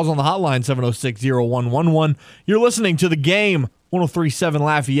phone calls on the hotline, 706-0111. You're listening to The Game, 103.7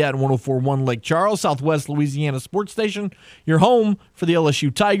 Lafayette and 104.1 Lake Charles, Southwest Louisiana Sports Station. Your home for the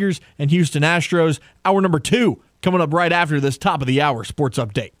LSU Tigers and Houston Astros. Hour number 2 coming up right after this top-of-the-hour sports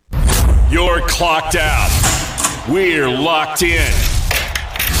update. You're clocked out. We're locked in.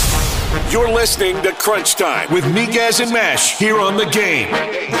 You're listening to Crunch Time with Miguez and Mesh here on The Game.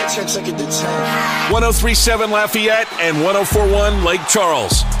 103.7 Lafayette and 104.1 Lake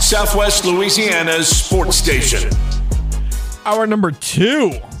Charles, Southwest Louisiana's sports station. Hour number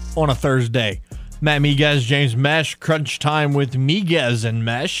 2 on a Thursday. Matt Miguez, James Mesh, Crunch Time with Miguez and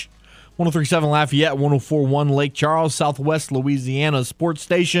Mesh. 103.7 Lafayette, 104.1 Lake Charles, Southwest Louisiana Sports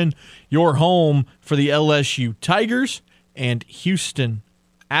Station. Your home for the LSU Tigers and Houston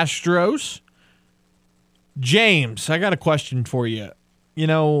Astros. James, I got a question for you. You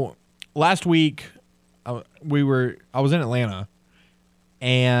know, last week I was in Atlanta,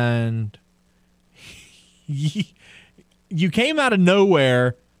 and you came out of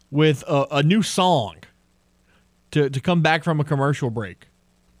nowhere with a new song to come back from a commercial break.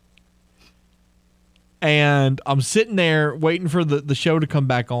 And I'm sitting there waiting for the show to come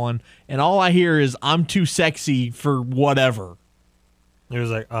back on, and all I hear is "I'm too sexy for whatever." It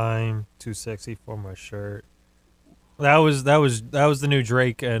was like, "I'm too sexy for my shirt." That was the new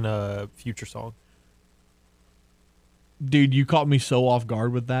Drake and Future song. Dude, you caught me so off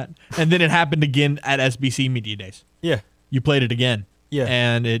guard with that. And then it happened again at SBC Media Days. Yeah. You played it again. Yeah.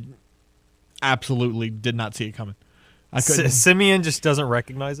 And it absolutely did not see it coming. Simeon just doesn't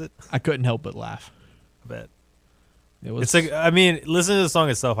recognize it. I couldn't help but laugh. I bet. It was. It's like, I mean, listen to the song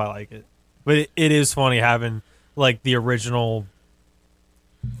itself, I like it. But it is funny having like the original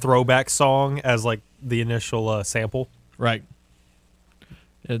throwback song as like the initial sample. Right.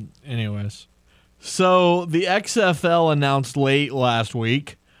 Anyways. So the XFL announced late last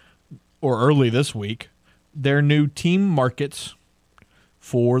week, or early this week, their new team markets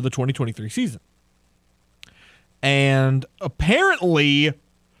for the 2023 season. And apparently,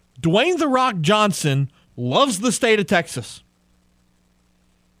 Dwayne "The Rock" Johnson loves the state of Texas.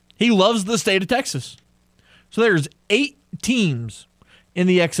 He loves the state of Texas. So there's 8 teams in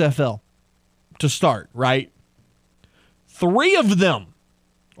the XFL to start, right? 3 of them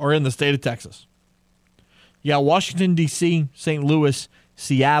are in the state of Texas. You got Washington, D.C., St. Louis,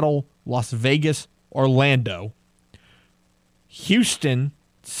 Seattle, Las Vegas, Orlando, Houston,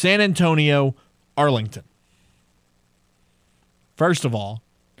 San Antonio, Arlington. First of all,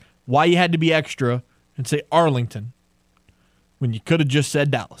 why you had to be extra and say Arlington when you could have just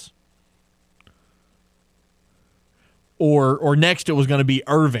said Dallas? Or next it was going to be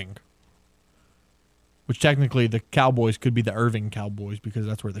Irving, which technically the Cowboys could be the Irving Cowboys because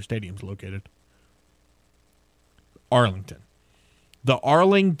that's where their stadium's located. Arlington. The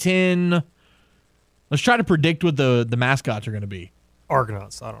Arlington... Let's try to predict what the mascots are going to be.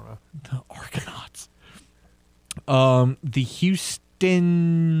 Argonauts. I don't know. The Argonauts. The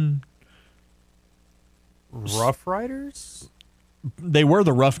Houston... Rough Riders? They were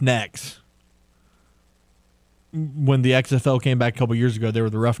the Roughnecks. When the XFL came back a couple years ago, they were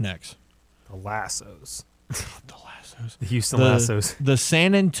the Roughnecks. The Lassos. The Lassos. The Houston Lassos. The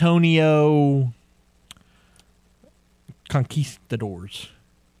San Antonio Conquistadors.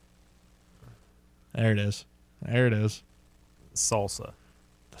 There it is. There it is. Salsa.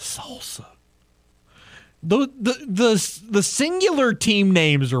 The Salsa. The singular team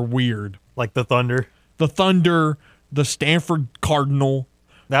names are weird. Like the Thunder. The Thunder, the Stanford Cardinal.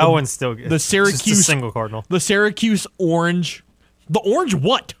 That one's still good. The Syracuse just a single Cardinal. The Syracuse Orange. The Orange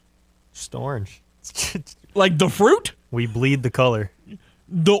what? Just orange. Like the fruit? We bleed the color.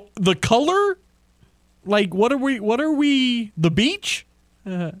 The color? Like what are we? The beach?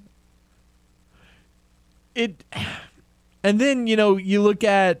 And then you look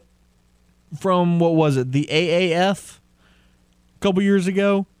at from what was it? The AAF a couple years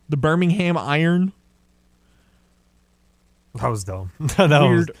ago, the Birmingham Iron. That was dumb.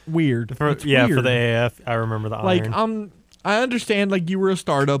 Weird. For the AAF, I remember the Iron. I understand you were a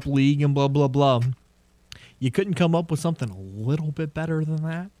startup league and blah blah blah. You couldn't come up with something a little bit better than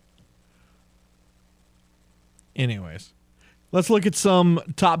that. Anyways, let's look at some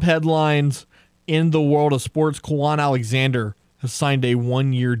top headlines in the world of sports. Kwan Alexander has signed a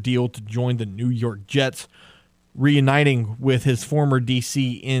 1-year deal to join the New York Jets, reuniting with his former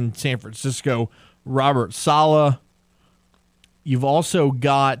DC in San Francisco, Robert Saleh. You've also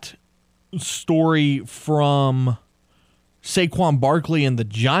got a story from Saquon Barkley and the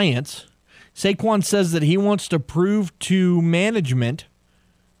Giants. Saquon says that he wants to prove to management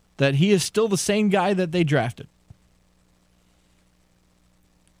that he is still the same guy that they drafted.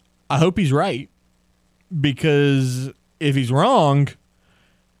 I hope he's right, because if he's wrong,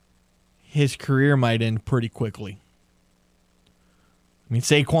 his career might end pretty quickly. I mean,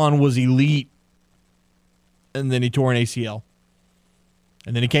 Saquon was elite, and then he tore an ACL.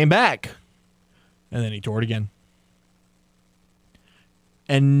 And then he came back, and then he tore it again.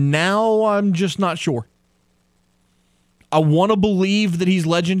 And now I'm just not sure. I want to believe that he's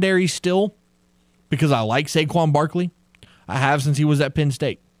legendary still because I like Saquon Barkley. I have since he was at Penn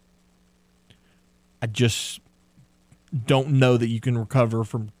State. don't know that you can recover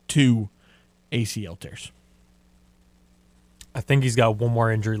from 2 ACL tears. I think he's got one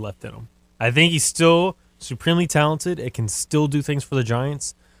more injury left in him. I think he's still supremely talented. It can still do things for the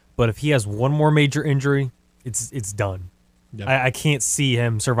Giants. But if he has one more major injury, it's done. Yep. I can't see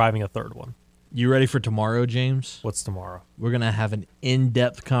him surviving a third one. You ready for tomorrow, James? What's tomorrow? We're going to have an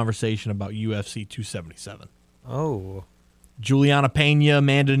in-depth conversation about UFC 277. Oh. Juliana Pena,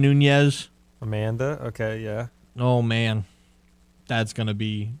 Amanda Nunes. Amanda? Okay, yeah. Oh, man. That's going to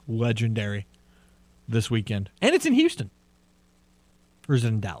be legendary this weekend. And it's in Houston. Or is it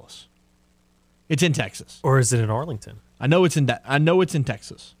in Dallas? It's in Texas. Or is it in Arlington? I know it's in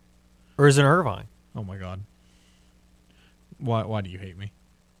Texas. Or is it in Irvine? Oh, my God. Why do you hate me?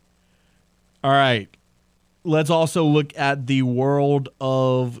 All right. Let's also look at the world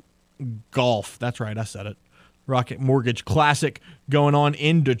of golf. That's right, I said it. Rocket Mortgage Classic going on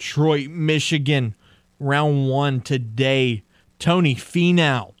in Detroit, Michigan. Round 1 today. Tony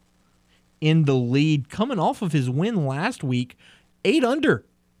Finau in the lead, coming off of his win last week. 8 under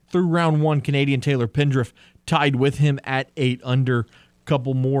through round 1. Canadian Taylor Pendriff tied with him at 8 under.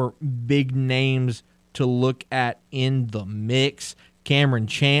 Couple more big names to look at in the mix. Cameron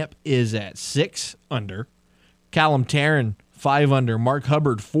Champ is at 6 under. Callum Tarrant 5 under. Mark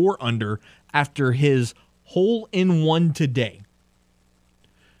Hubbard 4 under after his hole-in-one today.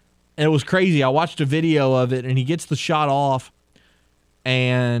 And it was crazy. I watched a video of it, and he gets the shot off,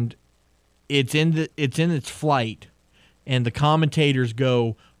 and it's in its flight, and the commentators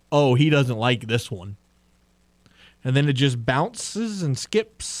go, "Oh, he doesn't like this one." And then it just bounces and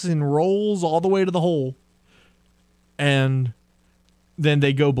skips and rolls all the way to the hole. And then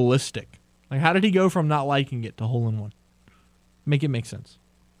they go ballistic. Like, how did he go from not liking it to hole-in-one? Make it make sense.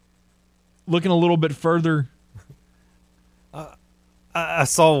 Looking a little bit further. I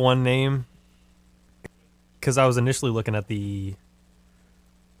saw one name because I was initially looking at the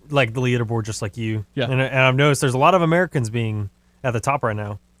leaderboard just like you. Yeah. And I've noticed there's a lot of Americans being at the top right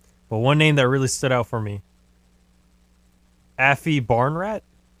now. But one name that really stood out for me, Affie Barnrat?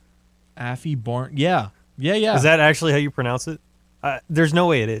 Affie Barn. Yeah. Yeah. Is that actually how you pronounce it? There's no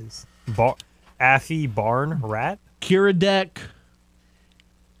way it is. Affie Barnrat? Kiradek.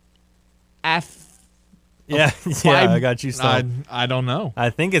 Yeah, I got you. I don't know. I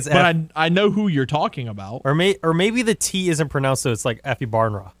think it's but I know who you're talking about. Or maybe the T isn't pronounced, so it's like Affie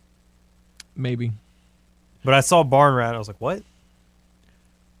Barnra. Maybe. But I saw Barnrat, I was like, what?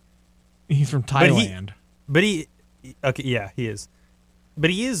 He's from Thailand. But he okay, yeah, he is. But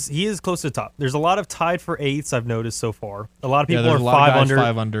he is close to the top. There's a lot of tied for 8s I've noticed so far. A lot of people are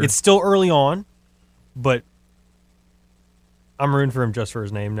 5 under. It's still early on, but I'm rooting for him just for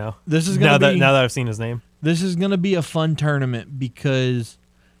his name now. This is now that I've seen his name. This is going to be a fun tournament because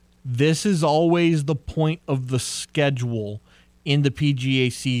this is always the point of the schedule in the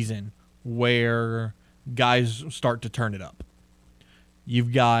PGA season where guys start to turn it up.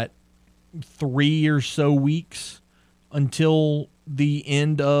 You've got 3 or so weeks until the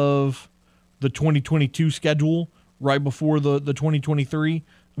end of the 2022 schedule, right before the 2023.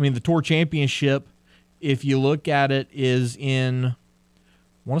 I mean, the Tour Championship, if you look at it, is in, I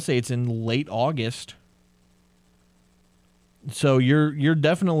want to say it's in late August. So you're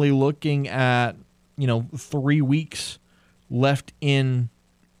definitely looking at, 3 weeks left in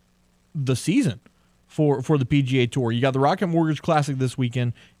the season for the PGA Tour. You got the Rocket Mortgage Classic this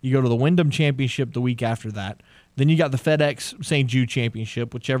weekend. You go to the Wyndham Championship the week after that. Then you got the FedEx St. Jude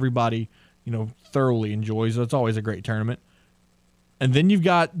Championship, which everybody, thoroughly enjoys. So it's always a great tournament. And then you've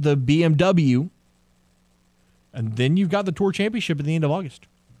got the BMW. And then you've got the Tour Championship at the end of August.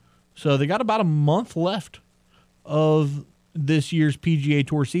 So they got about a month left of this year's PGA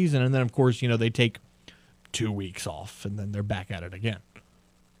Tour season. And then, of course, they take 2 weeks off and then they're back at it again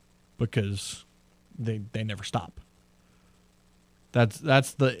because they never stop.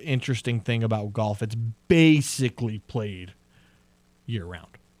 That's the interesting thing about golf. It's basically played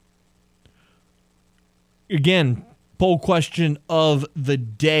year-round. Again, poll question of the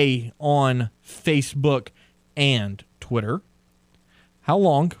day on Facebook and Twitter. How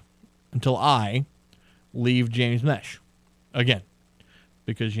long until I leave James Mesh? Again,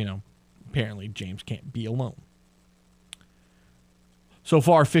 because, apparently James can't be alone. So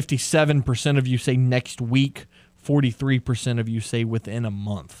far, 57% of you say next week. 43% of you say within a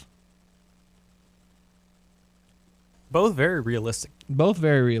month. Both very realistic. Both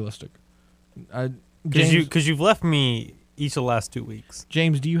very realistic. Because you've left me each of the last 2 weeks.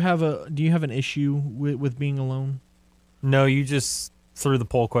 James, do you have an issue with being alone? No, you just threw the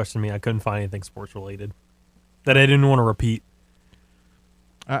poll question at me. I couldn't find anything sports related that I didn't want to repeat.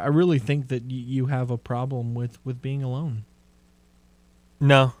 I really think that you have a problem with being alone.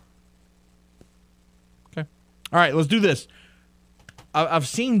 No. Okay. All right, let's do this. I've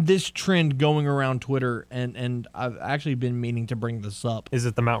seen this trend going around Twitter, and I've actually been meaning to bring this up. Is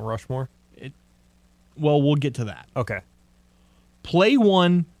it the Mount Rushmore? Well, we'll get to that. Okay. Play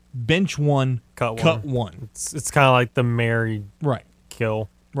one, bench one, Cut one. It's kind of like the married Right. kill.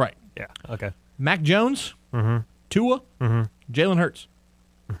 Right. Yeah. Okay. Mac Jones, Tua, Jalen Hurts.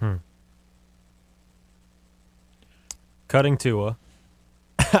 Cutting Tua.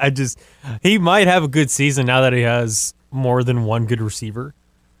 He might have a good season now that he has more than one good receiver,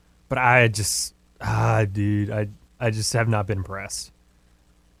 but I just have not been impressed.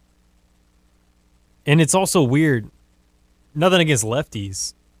 And it's also weird. Nothing against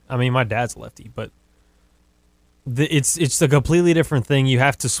lefties. I mean, my dad's lefty, but it's a completely different thing. You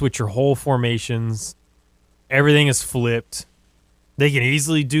have to switch your whole formations. Everything is flipped. They can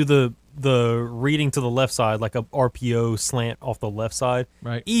easily do the reading to the left side, like a RPO slant off the left side.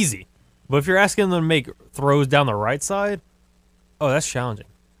 Right. Easy. But if you're asking them to make throws down the right side, oh, that's challenging.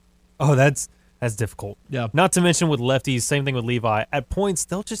 Oh, that's difficult. Yeah. Not to mention with lefties, same thing with Levi. At points,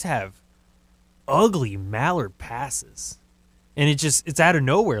 they'll just have ugly mallard passes. And it's out of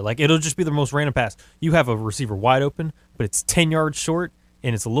nowhere. Like, it'll just be the most random pass. You have a receiver wide open, but it's 10 yards short,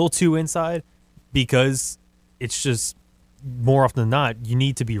 and it's a little too inside because it's just, more often than not, you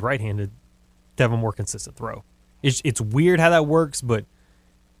need to be right-handed to have a more consistent throw. It's weird how that works, but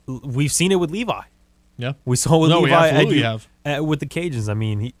we've seen it with Levi. Yeah. We saw it with No, we Levi absolutely have. with the Cajuns. I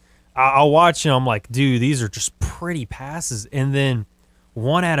mean, I'll watch and I'm like, dude, these are just pretty passes. And then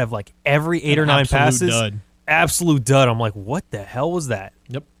one out of like every 8 or 9 passes, absolute dud. I'm like, what the hell was that?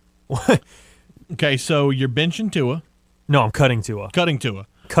 Yep. Okay, so you're benching Tua. No, I'm cutting Tua. Cutting Tua.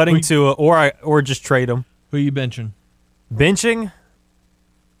 Tua, or just trade him. Who are you benching? Benching?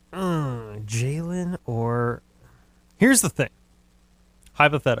 Jalen or... Here's the thing.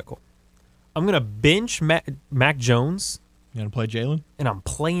 Hypothetical. I'm going to bench Mac Jones. You going to play Jalen? And I'm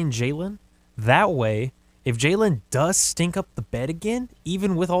playing Jalen. That way, if Jalen does stink up the bed again,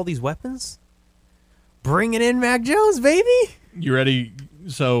 even with all these weapons, bringing in Mac Jones, baby. You ready?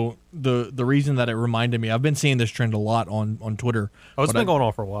 So the reason that it reminded me, I've been seeing this trend a lot on Twitter. Oh, it's been going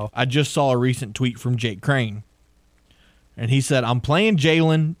on for a while. I just saw a recent tweet from Jake Crane. And he said, I'm playing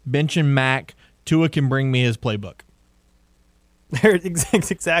Jalen, benching Mac. Tua can bring me his playbook.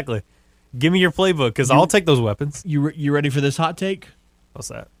 Exactly. Give me your playbook because I'll take those weapons. You ready for this hot take? What's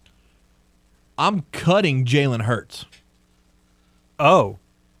that? I'm cutting Jalen Hurts. Oh.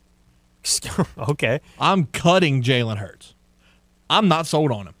 Okay. I'm cutting Jalen Hurts. I'm not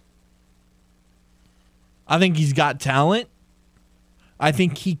sold on him. I think he's got talent. I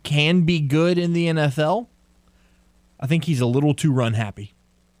think he can be good in the NFL. I think he's a little too run happy.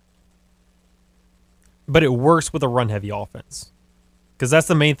 But it works with a run heavy offense. Because that's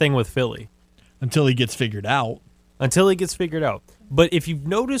the main thing with Philly. Until he gets figured out. But if you've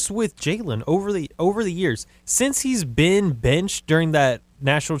noticed with Jalen over the years, since he's been benched during that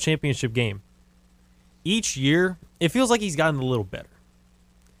national championship game, each year it feels like he's gotten a little better.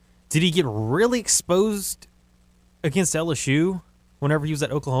 Did he get really exposed against LSU whenever he was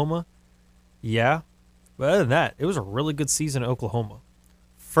at Oklahoma? Yeah. But other than that, it was a really good season at Oklahoma.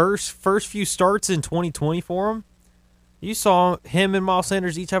 First few starts in 2020 for him, you saw him and Miles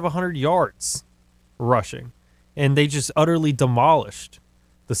Sanders each have 100 yards rushing. And they just utterly demolished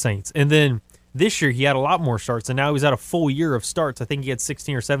the Saints. And then this year he had a lot more starts, and now he's at a full year of starts. I think he had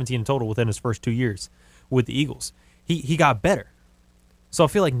 16 or 17 in total within his first 2 years with the Eagles. He got better. So I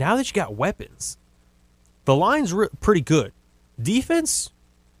feel like now that you got weapons, the line's pretty good. Defense,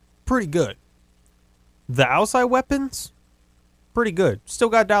 pretty good. The outside weapons, pretty good. Still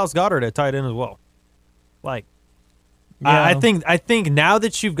got Dallas Goedert at tight end as well. Like, yeah. I think now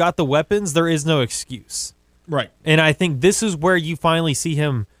that you've got the weapons, there is no excuse. Right. And I think this is where you finally see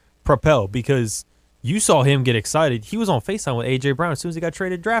him propel because you saw him get excited. He was on FaceTime with A.J. Brown as soon as he got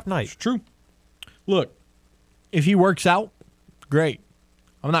traded draft night. It's true. Look, if he works out, great.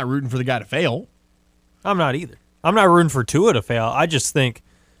 I'm not rooting for the guy to fail. I'm not either. I'm not rooting for Tua to fail. I just think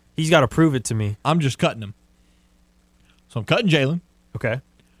he's got to prove it to me. I'm just cutting him. So I'm cutting Jalen. Okay.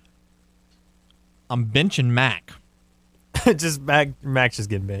 I'm benching Mac. Just Mac's just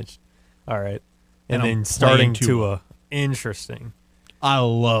getting benched. All right. And then I'm starting playing Tua. Interesting. I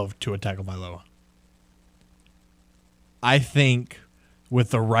love Tua Tagovailoa. I think with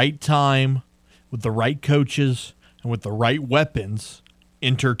the right time, with the right coaches, and with the right weapons,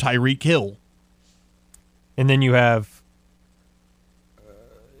 enter Tyreek Hill. And then you have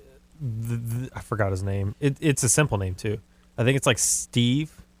I forgot his name. It's a simple name too. I think it's like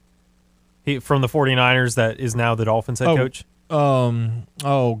Steve from the 49ers that is now the Dolphins head coach.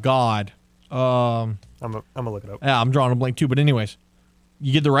 Oh God. I'm gonna look it up. Yeah, I'm drawing a blank too. But anyways,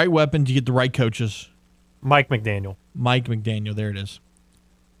 you get the right weapons, you get the right coaches. Mike McDaniel. There it is.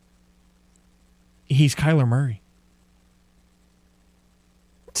 He's Kyler Murray.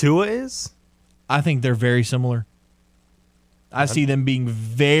 Tua is? I think they're very similar. I see them being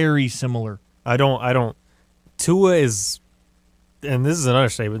very similar. I don't. Tua is, and this is an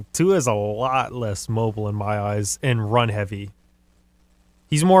understatement, Tua is a lot less mobile in my eyes and run heavy.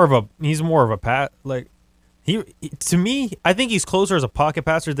 He's more of a pat, like, to me, I think he's closer as a pocket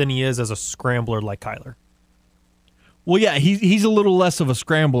passer than he is as a scrambler like Kyler. Well, yeah, he's a little less of a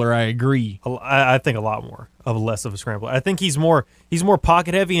scrambler. I agree. I think a lot more of less of a scrambler. I think he's more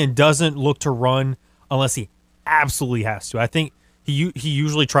pocket heavy and doesn't look to run unless he absolutely has to. I think he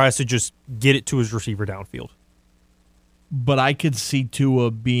usually tries to just get it to his receiver downfield. But I could see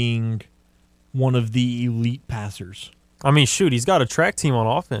Tua being one of the elite passers. I mean, shoot, he's got a track team on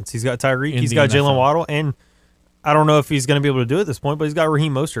offense. He's got Tyreek, he's got NFL. Jalen Waddle, and I don't know if he's going to be able to do it at this point, but he's got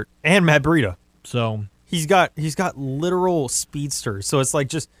Raheem Mostert and Matt Breida. So he's got literal speedsters. So it's like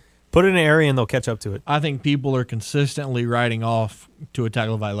just put it in an area and they'll catch up to it. I think people are consistently writing off Tua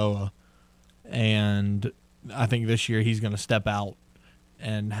Tagovailoa, and I think this year he's going to step out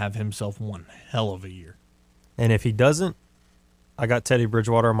and have himself one hell of a year. And if he doesn't, I got Teddy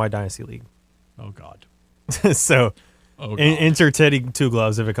Bridgewater in my Dynasty League. Oh, God. So enter Teddy Two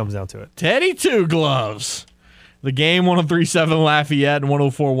Gloves if it comes down to it. Teddy Two Gloves. The game, 103.7 Lafayette and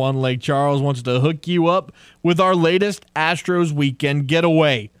 104.1 Lake Charles, wants to hook you up with our latest Astros weekend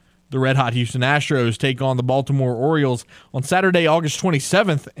getaway. The red-hot Houston Astros take on the Baltimore Orioles on Saturday, August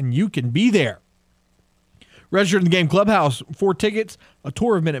 27th, and you can be there. Register in the game clubhouse for tickets, a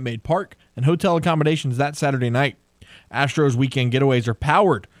tour of Minute Maid Park, and hotel accommodations that Saturday night. Astros weekend getaways are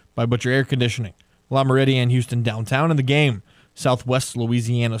powered by Butcher Air Conditioning, La Meridian Houston downtown, and the game, Southwest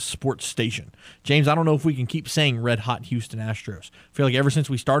Louisiana Sports Station. James, I don't know if we can keep saying red-hot Houston Astros. I feel like ever since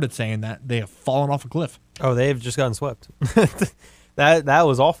we started saying that, they have fallen off a cliff. Oh, they have just gotten swept. That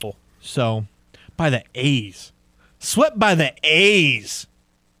was awful. So, by the A's. Swept by the A's.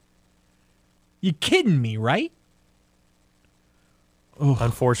 You kidding me, right?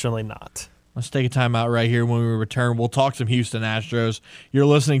 Unfortunately not. Let's take a time out right here. When we return, we'll talk some Houston Astros. You're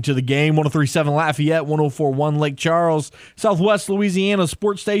listening to the game, 103.7 Lafayette, 104.1 Lake Charles, Southwest Louisiana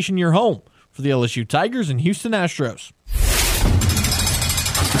Sports Station, your home for the LSU Tigers and Houston Astros.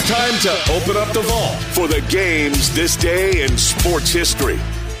 Time to open up the vault for the games this day in sports history.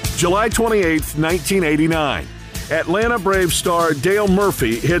 July 28th, 1989. Atlanta Braves star Dale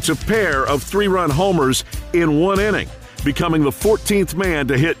Murphy hits a pair of three-run homers in one inning, becoming the 14th man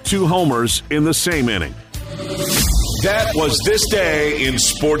to hit two homers in the same inning. That was this day in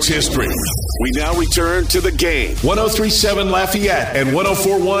sports history. We now return to the game. 103.7 Lafayette and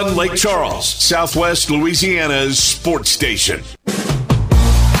 104.1 Lake Charles, Southwest Louisiana's sports station.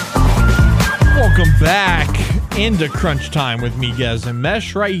 Welcome back into Crunch Time with Miguez and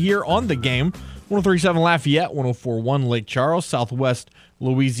Mesh right here on the game. 103.7 Lafayette, 104.1 Lake Charles, Southwest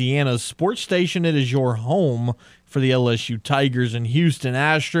Louisiana's sports station. It is your home for the LSU Tigers and Houston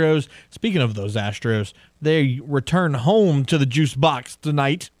Astros. Speaking of those Astros, they return home to the Juice Box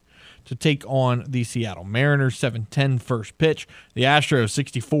tonight to take on the Seattle Mariners. 7:10 first pitch. The Astros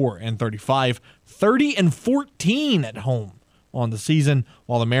 64-35, 30-14 at home on the season,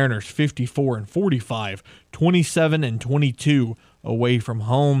 while the Mariners 54-45, 27-22 away from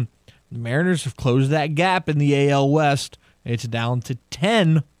home. The Mariners have closed that gap in the AL West. It's down to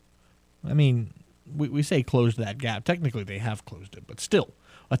 10. I mean, we say closed that gap. Technically, they have closed it, but still,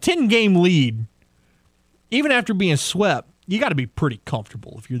 a 10-game lead, even after being swept, you got to be pretty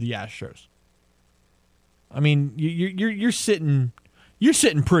comfortable if you're the Astros. I mean, you're sitting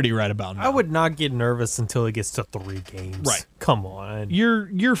pretty right about now. I would not get nervous until it gets to 3 games. Right. Come on.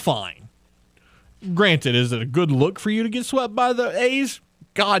 You're fine. Granted, is it a good look for you to get swept by the A's?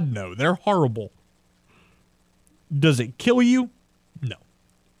 God, no. They're horrible. Does it kill you? No,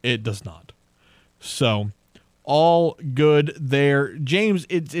 it does not. So, all good there. James,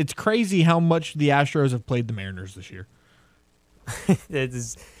 it's crazy how much the Astros have played the Mariners this year. It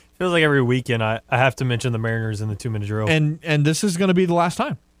feels like every weekend I have to mention the Mariners in the 2-minute drill. And this is going to be the last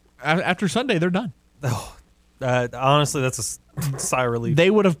time. After Sunday, they're done. Honestly, that's a sigh of relief. They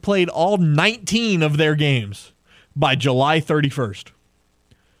would have played all 19 of their games by July 31st.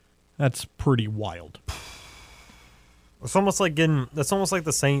 That's pretty wild. That's almost like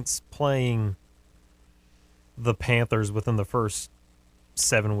the Saints playing the Panthers within the first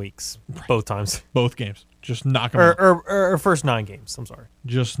 7 weeks, both times. Both games. Just knock them out. Or first 9 games. I'm sorry.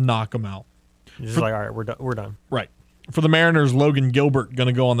 Just knock them out. Just all right, we're done. Right. For the Mariners, Logan Gilbert going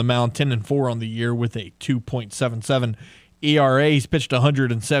to go on the mound 10-4 on the year with a 2.77 ERA. He's pitched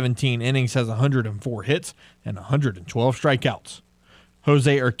 117 innings, has 104 hits, and 112 strikeouts.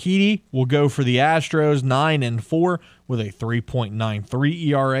 Jose Urquidy will go for the Astros 9-4 with a 3.93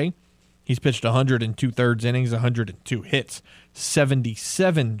 ERA. He's pitched 102 innings, 102 hits,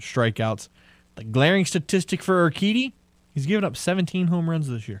 77 strikeouts. The glaring statistic for Urquidy, he's given up 17 home runs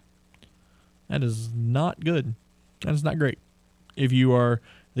this year. That is not good. That is not great. If you are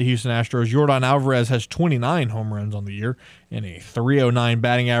the Houston Astros, Yordan Alvarez has 29 home runs on the year and a .309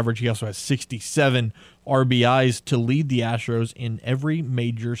 batting average. He also has 67 RBIs to lead the Astros in every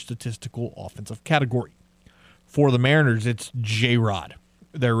major statistical offensive category. For the Mariners, it's J-Rod,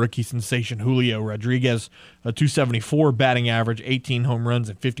 their rookie sensation Julio Rodriguez, a .274 batting average, 18 home runs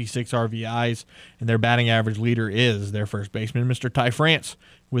and 56 RBIs, and their batting average leader is their first baseman, Mr. Ty France,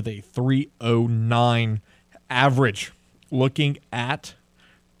 with a .309 average. Looking at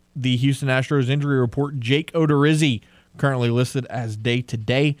the Houston Astros injury report, Jake Odorizzi currently listed as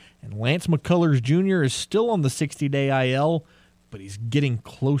day-to-day, and Lance McCullers Jr. is still on the 60-day IL, but he's getting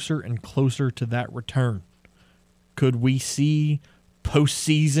closer and closer to that return. Could we see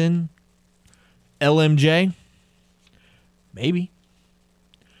postseason LMJ? Maybe.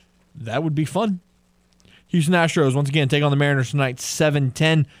 That would be fun. Houston Astros, once again, take on the Mariners tonight,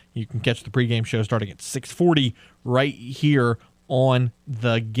 7:10. You can catch the pregame show starting at 6:40 right here on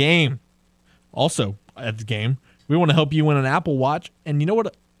the game. Also, at the game, we want to help you win an Apple Watch. And you know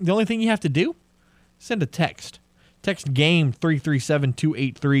what? The only thing you have to do? Send a text. Text GAME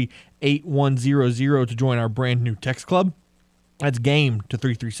 337-283-8100 to join our brand new text club. That's GAME to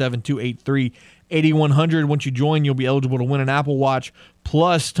 337-283-8100. Once you join, you'll be eligible to win an Apple Watch,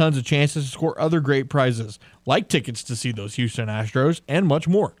 plus tons of chances to score other great prizes, like tickets to see those Houston Astros, and much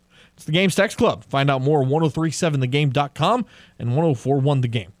more. It's the Game's Text Club. Find out more at 1037thegame.com and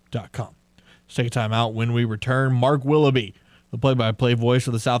 1041thegame.com. Let's take a time out. When we return, Mark Willoughby, the play-by-play voice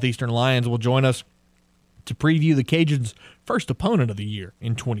of the Southeastern Lions, will join us to preview the Cajuns' first opponent of the year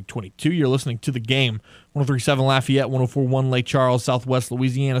in 2022. You're listening to The Game, 1037 Lafayette, 1041 Lake Charles, Southwest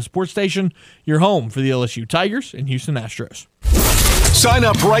Louisiana Sports Station, your home for the LSU Tigers and Houston Astros. Sign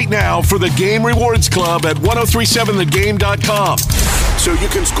up right now for the Game Rewards Club at 1037thegame.com so you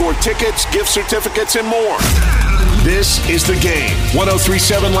can score tickets, gift certificates, and more. This is The Game,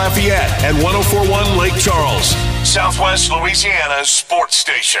 1037 Lafayette and 1041 Lake Charles, Southwest Louisiana's sports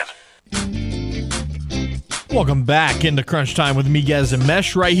station. Welcome back into Crunch Time with Miguez and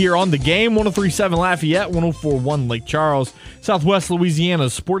Mesh right here on The Game, 1037 Lafayette, 1041 Lake Charles, Southwest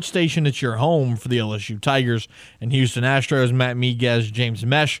Louisiana's sports station. It's your home for the LSU Tigers and Houston Astros. Matt Miguez, James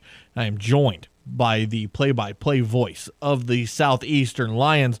Mesh. I am joined by the play-by-play voice of the Southeastern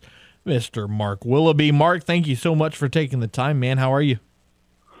Lions, Mr. Mark Willoughby. Mark, thank you so much for taking the time, man. How are you?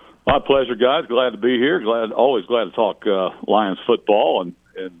 My pleasure, guys. Glad to be here. Always glad to talk Lions football and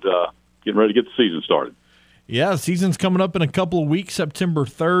getting ready to get the season started. Yeah, the season's coming up in a couple of weeks, September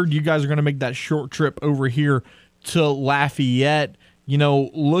 3rd. You guys are going to make that short trip over here to Lafayette. You know,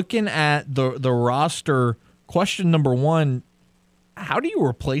 looking at the roster, question number one, how do you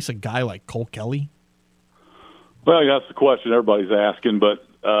replace a guy like Cole Kelly? Well, that's the question everybody's asking, but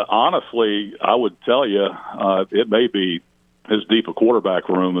honestly, I would tell you it may be as deep a quarterback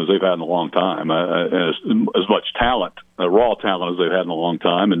room as they've had in a long time, as much talent, raw talent as they've had in a long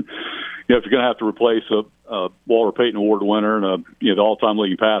time. And you know, if you're going to have to replace a Walter Payton Award winner and the all-time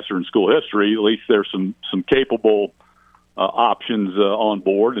leading passer in school history, at least there's some capable options on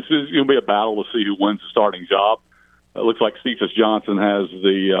board. It's going to be a battle to see who wins the starting job. It looks like Cephas Johnson has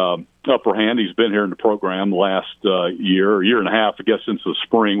the upper hand. He's been here in the program the last year and a half, I guess, since the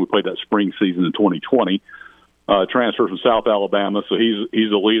spring. We played that spring season in 2020. Transferred from South Alabama, so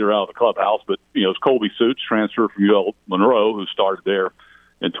he's a leader out of the clubhouse. But, you know, Colby Suits, transferred from UL Monroe, who started there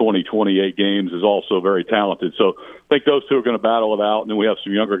in 28 games, is also very talented. So I think those two are going to battle it out, and then we have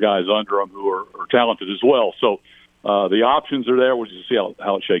some younger guys under them who are talented as well. So the options are there. We'll just see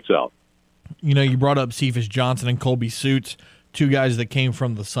how it shakes out. You know, you brought up Cephas Johnson and Colby Suits, two guys that came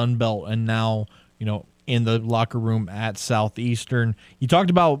from the Sun Belt and now, you know, in the locker room at Southeastern. You talked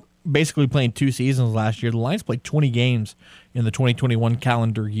about basically playing 2 seasons last year. The Lions played 20 games in the 2021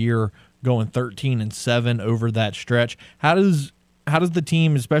 calendar year, going 13-7 over that stretch. How does the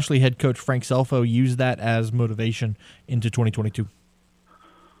team, especially head coach Frank Selfo, use that as motivation into 2022?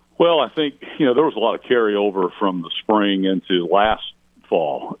 Well, I think, you know, there was a lot of carryover from the spring into last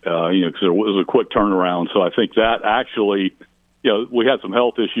fall, because there was a quick turnaround. So I think that actually we had some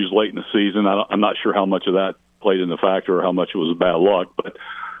health issues late in the season. I'm not sure how much of that played in the factor or how much it was bad luck, but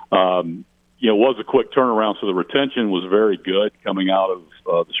it was a quick turnaround. So the retention was very good coming out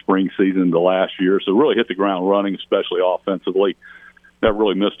of the spring season the last year. So really hit the ground running, especially offensively. Never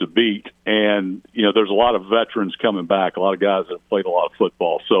really missed a beat. And, there's a lot of veterans coming back, a lot of guys that have played a lot of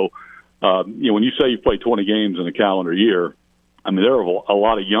football. So, when you say you play 20 games in a calendar year, I mean, there are a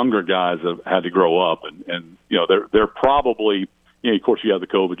lot of younger guys that have had to grow up. And they're probably, of course, you have the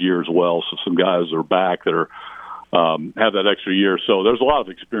COVID year as well. So some guys are back that are have that extra year. So there's a lot of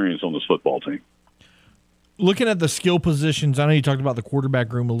experience on this football team. Looking at the skill positions, I know you talked about the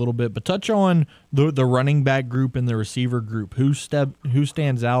quarterback room a little bit, but touch on the running back group and the receiver group. Who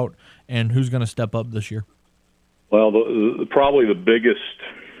stands out and who's going to step up this year? Well, probably the biggest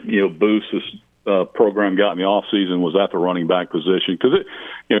boost this program got in the offseason was at the running back position because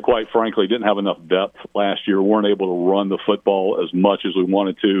it, quite frankly, didn't have enough depth last year. Weren't able to run the football as much as we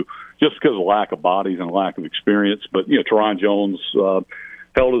wanted to just because of lack of bodies and lack of experience. But, Teron Jones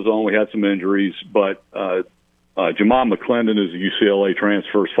held his own. We had some injuries, but Jamon McClendon is a UCLA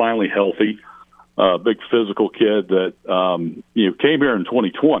transfer, is finally healthy. Big physical kid that came here in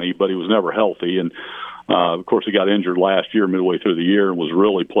 2020, but he was never healthy. And, of course, he got injured last year, midway through the year, and was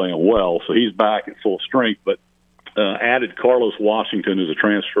really playing well. So he's back at full strength. But added Carlos Washington, who's a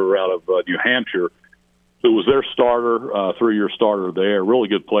transfer out of New Hampshire, who was their starter, 3-year starter there. Really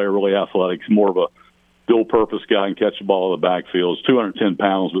good player, really athletic. He's more of a dual-purpose guy and catch the ball in the backfield. He's 210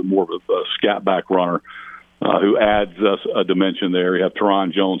 pounds, but more of a scat back runner who adds us a dimension there. You have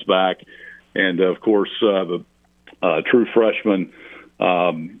Teron Jones back. And, of course, the true freshman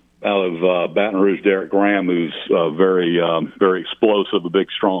out of Baton Rouge, Derek Graham, who's very explosive, a big,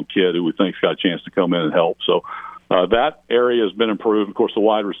 strong kid who we think's got a chance to come in and help. So that area has been improved. Of course, the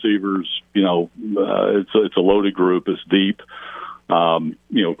wide receivers, it's a loaded group. It's deep.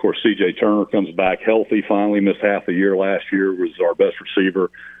 Of course, C.J. Turner comes back healthy finally, missed half the year last year, was our best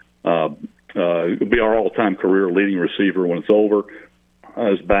receiver. It'll be our all-time career leading receiver when it's over.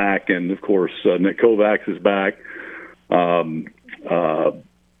 Is back, and, of course, Nick Kovacs is back. I'm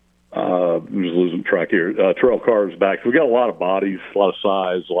just losing track here. Terrell Carter's back. So we got a lot of bodies, a lot of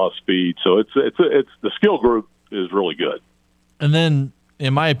size, a lot of speed. So it's the skill group is really good. And then,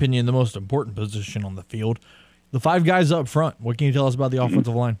 in my opinion, the most important position on the field, the 5 guys up front. What can you tell us about the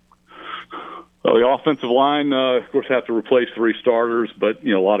offensive line? Well, the offensive line, of course, have to replace 3 starters, but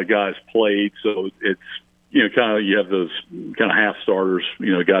a lot of guys played, so it's kind of you have those kind of half starters,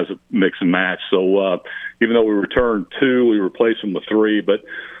 guys that mix and match. So even though we returned 2, we replaced them with 3, but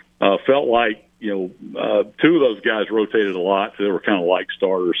felt like 2 of those guys rotated a lot, so they were kind of like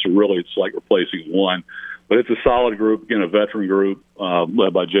starters. So really, it's like replacing 1. But it's a solid group, a veteran group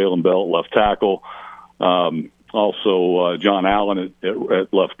led by Jalen Bell at left tackle. Also, John Allen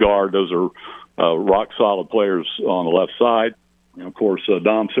at left guard. Those are rock solid players on the left side. And of course,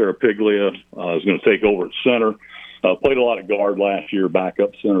 Dom Serapiglia is going to take over at center. Played a lot of guard last year,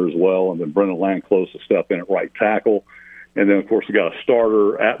 backup center as well. And then Brendan Landclose to step in at right tackle. And then, of course, we got a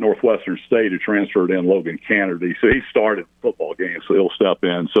starter at Northwestern State who transferred in, Logan Canady. So he started football games, so he'll step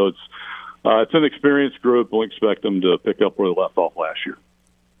in. So it's an experienced group. We'll expect them to pick up where they left off last year.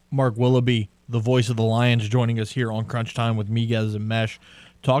 Mark Willoughby, the voice of the Lions, joining us here on Crunch Time with Miguez and Mesh.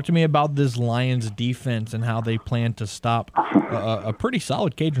 Talk to me about this Lions defense and how they plan to stop a pretty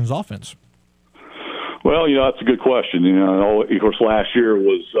solid Cajuns offense. Well, that's a good question. Of course, last year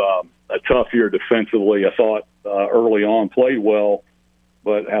was a tough year defensively. I thought early on played well,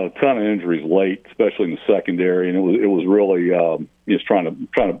 but had a ton of injuries late, especially in the secondary, and it was really just trying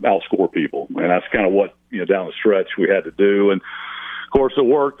to outscore people, and that's kind of what down the stretch we had to do. And of course, it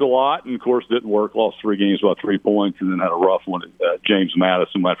worked a lot, and of course, didn't work. Lost 3 games by 3 points, and then had a rough one at James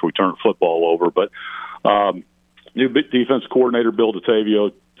Madison after we turned football over. But new defense coordinator Bill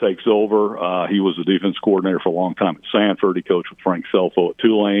DeTavio takes over. He was the defense coordinator for a long time at Sanford. He coached with Frank Selfo at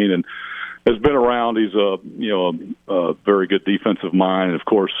Tulane, and has been around. He's a very good defensive mind. And of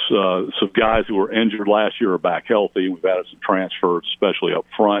course, some guys who were injured last year are back healthy. We've added some transfers, especially up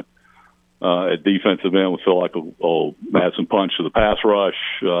front. At defensive end, we feel like we'll add some punch to the pass rush.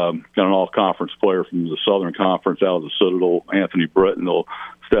 Got an all-conference player from the Southern Conference out of the Citadel, Anthony Britton. They'll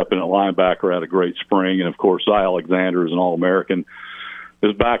step in at linebacker, had a great spring. And, of course, Zy Alexander is an All-American.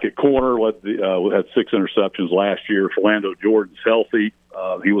 Is back at corner. We had 6 interceptions last year. Philando Jordan's healthy.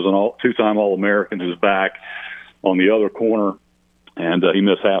 He was a 2-time All-American who's back on the other corner. And he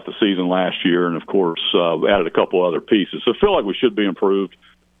missed half the season last year. And, of course, added a couple other pieces. So I feel like we should be improved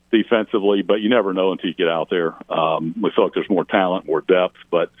defensively, but you never know until you get out there. We feel like there's more talent, more depth,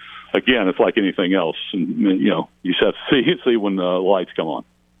 but again, it's like anything else. And, you just have to see when the lights come on.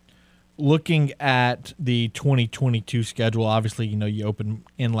 Looking at the 2022 schedule, obviously, you open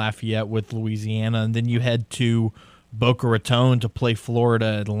in Lafayette with Louisiana, and then you head to Boca Raton to play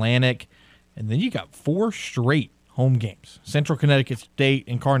Florida Atlantic, and then you got 4 straight home games: Central Connecticut State,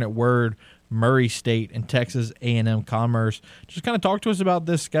 Incarnate Word, Murray State, and Texas A&M Commerce. Just kind of talk to us about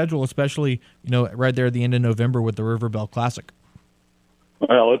this schedule, especially right there at the end of November with the River Bell Classic.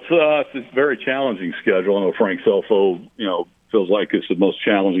 Well, it's a very challenging schedule. I know Frank Selfo, feels like it's the most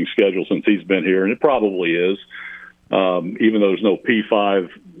challenging schedule since he's been here, and it probably is. Even though there's no P5,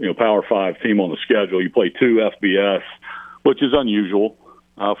 Power 5 team on the schedule, you play 2 FBS, which is unusual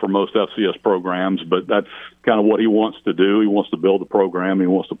for most FCS programs, but that's kind of what he wants to do. He wants to build a program. He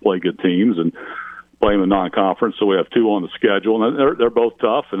wants to play good teams and play them in non-conference. So we have 2 on the schedule, and they're both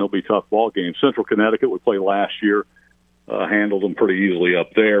tough, and they'll be tough ball games. Central Connecticut, we played last year. Handled them pretty easily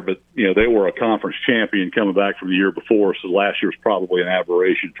up there, but they were a conference champion coming back from the year before, so last year's probably an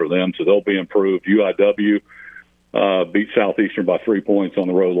aberration for them. So they'll be improved. UIW beat Southeastern by 3 points on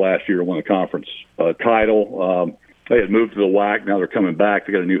the road last year to win a conference title. They had moved to the WAC. Now they're coming back.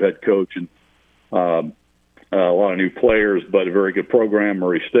 They got a new head coach and a lot of new players, but a very good program.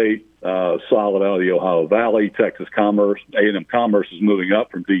 Murray State, solid out of the Ohio Valley. Texas Commerce, A&M Commerce is moving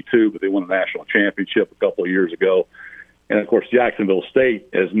up from D2, but they won a national championship a couple of years ago. And, of course, Jacksonville State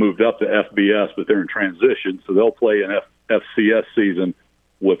has moved up to FBS, but they're in transition, so they'll play an FCS season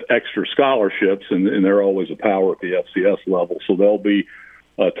with extra scholarships, and they're always a power at the FCS level. So they'll be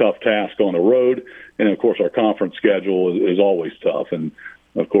a tough task on the road. And, of course, our conference schedule is always tough. And,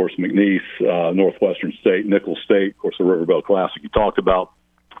 of course, McNeese, Northwestern State, Nicholls State, of course, the River Bell Classic you talked about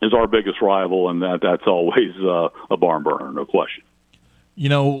is our biggest rival, and that's always a barn burner, no question.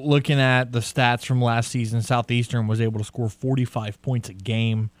 Looking at the stats from last season, Southeastern was able to score 45 points a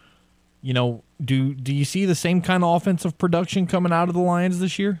game. Do you see the same kind of offensive production coming out of the Lions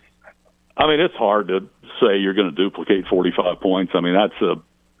this year? I mean, it's hard to say you're going to duplicate 45 points. I mean, that's a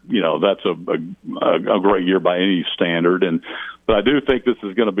great year by any standard. But I do think this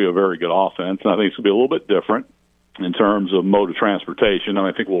is going to be a very good offense, and I think it's going to be a little bit different in terms of mode of transportation.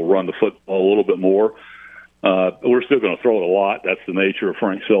 I think we'll run the football a little bit more. We're still going to throw it a lot. That's the nature of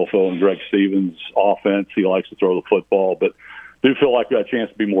Frank Selfo and Greg Stevens' offense. He likes to throw the football, but do feel like we got a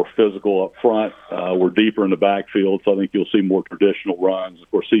chance to be more physical up front. We're deeper in the backfield, so I think you'll see more traditional runs. Of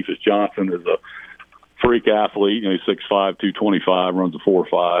course, Cephas Johnson is a freak athlete. He's 6'5", 225, runs a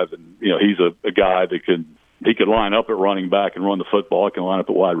 4.5, and he's a guy that he could line up at running back and run the football. He can line up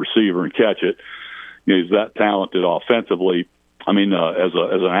at wide receiver and catch it. He's that talented offensively. I mean, as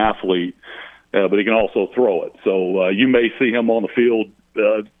an athlete. But he can also throw it. So you may see him on the field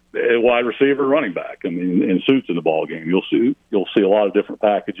at wide receiver, running back. I mean, in suits in the ball game. You'll see a lot of different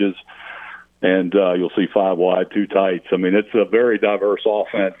packages, and you'll see 5 wide, 2 tights. I mean, it's a very diverse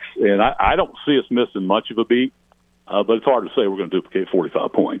offense, and I don't see us missing much of a beat. But it's hard to say we're going to duplicate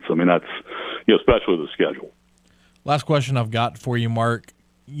 45 points. I mean, that's especially with the schedule. Last question I've got for you, Mark.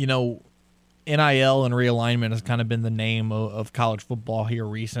 NIL and realignment has kind of been the name of college football here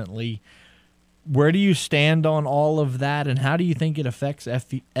recently. Where do you stand on all of that, and how do you think it affects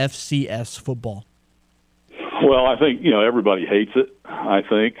FCS football? Well, I think everybody hates it. I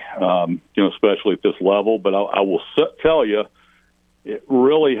think especially at this level. But I will tell you, it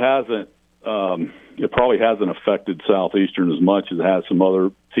really hasn't. It probably hasn't affected Southeastern as much as it has some other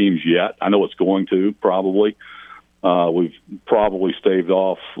teams yet. I know it's going to probably. We've probably staved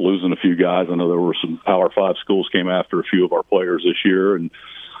off losing a few guys. I know there were some Power 5 schools came after a few of our players this year, and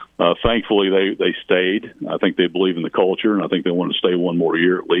thankfully they stayed. I think they believe in the culture, and I think they want to stay one more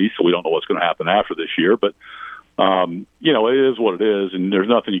year at least. So we don't know what's going to happen after this year, but it is what it is, and there's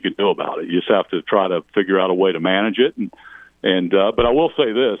nothing you can do about it. You just have to try to figure out a way to manage it. But I will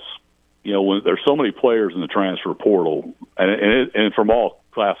say this: when there's so many players in the transfer portal, and from all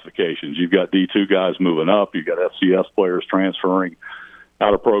classifications, you've got D2 guys moving up, you've got FCS players transferring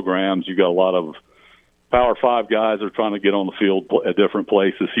out of programs, you've got a lot of Power 5 guys that are trying to get on the field at different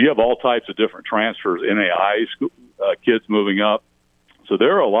places. So you have all types of different transfers, NAIA kids moving up. So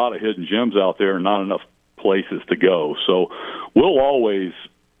there are a lot of hidden gems out there and not enough places to go. So we'll always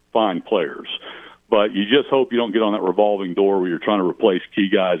find players. But you just hope you don't get on that revolving door where you're trying to replace key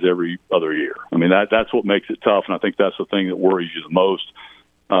guys every other year. I mean, that's what makes it tough, and I think that's the thing that worries you the most.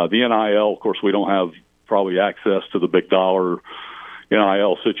 The NIL, of course, we don't have probably access to the big dollar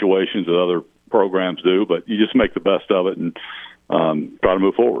NIL situations that other programs do, but you just make the best of it and try to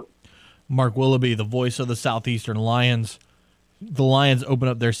move forward. Mark Willoughby, the voice of the Southeastern Lions. the Lions open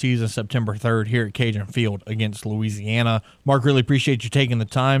up their season September 3rd here at Cajun Field against Louisiana. Mark, really appreciate you taking the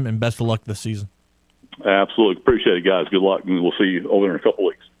time, and best of luck this season. Absolutely. Appreciate it, guys. Good luck, and we'll see you over there in a couple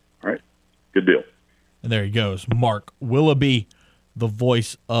weeks. All right? Good deal. And there he goes, Mark Willoughby, the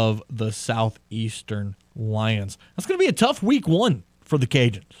voice of the Southeastern Lions. That's going to be a tough week one for the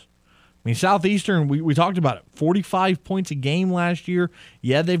Cajuns. I mean, Southeastern, we talked about it, 45 points a game last year.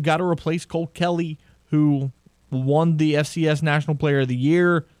 Yeah, they've got to replace Cole Kelly, who won the FCS National Player of the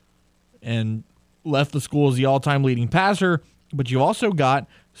Year and left the school as the all-time leading passer. But you also got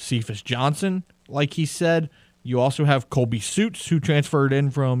Cephas Johnson, like he said. You also have Colby Suits, who transferred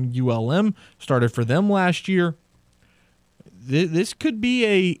in from ULM, started for them last year. This could be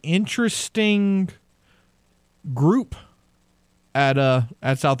a interesting group at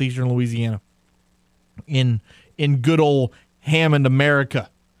Southeastern Louisiana in good old Hammond, America.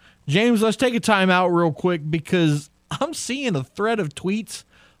 James, let's take a time out real quick because I'm seeing a thread of tweets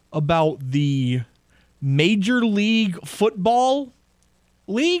about the Major League Football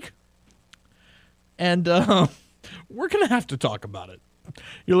League, and we're going to have to talk about it.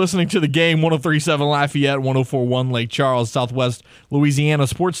 You're listening to The Game, 103.7 Lafayette, 104.1 Lake Charles, Southwest Louisiana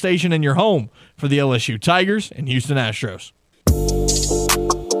sports station, and your home for the LSU Tigers and Houston Astros.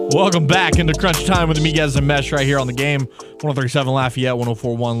 Welcome back into Crunch Time with Miguez and Mesh right here on The Game, 103.7 Lafayette,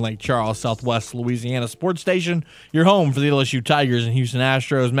 104.1 Lake Charles, Southwest Louisiana sports station, your home for the LSU Tigers and Houston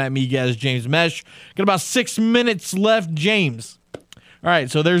Astros. Matt Miguez, James Mesh. Got about 6 minutes left, James. All right,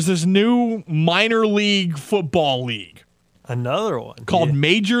 so there's this new minor league football league. Another one. Called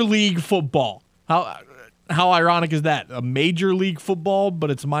Major League Football. How ironic is that? A Major League Football, but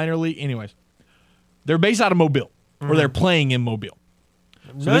it's minor league. Anyways, they're based out of Mobile, or they're playing in Mobile.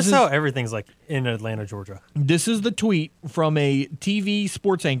 So Notice how everything's like in Atlanta, Georgia. This is the tweet from a TV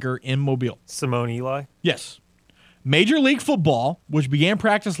sports anchor in Mobile. Simone Eli? Yes. Major League Football, which began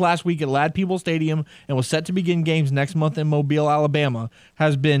practice last week at Lad People Stadium and was set to begin games next month in Mobile, Alabama,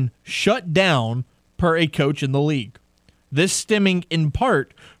 has been shut down per a coach in the league. This stemming in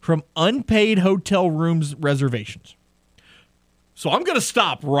part from unpaid hotel rooms reservations. So I'm going to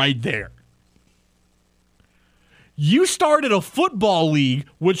stop right there. You started a football league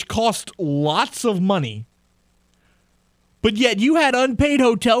which cost lots of money, but yet you had unpaid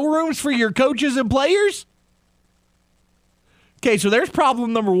hotel rooms for your coaches and players? Okay, so there's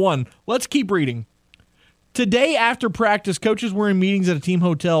problem number one. Let's keep reading. Today, after practice, coaches were in meetings at a team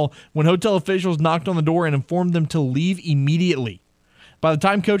hotel when hotel officials knocked on the door and informed them to leave immediately. By the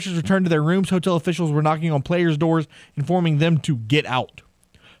time coaches returned to their rooms, hotel officials were knocking on players' doors, informing them to get out.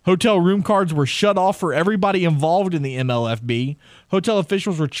 Hotel room cards were shut off for everybody involved in the MLFB. Hotel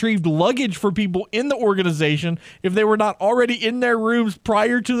officials retrieved luggage for people in the organization if they were not already in their rooms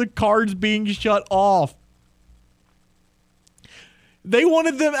prior to the cards being shut off. They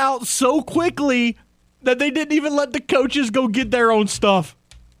wanted them out so quickly that they didn't even let the coaches go get their own stuff.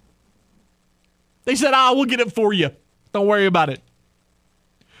 They said, we'll get it for you. Don't worry about it.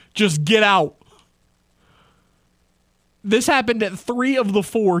 Just get out. This happened at 3 of the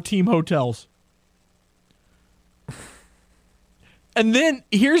 4 team hotels. And then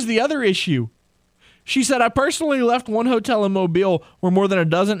here's the other issue. She said, I personally left one hotel in Mobile where more than a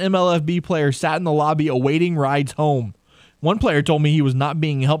dozen MLFB players sat in the lobby awaiting rides home. One player told me he was not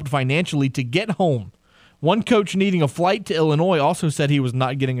being helped financially to get home. One coach needing a flight to Illinois also said he was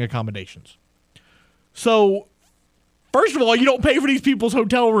not getting accommodations. So, first of all, you don't pay for these people's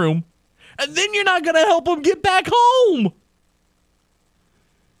hotel room, and then you're not going to help them get back home.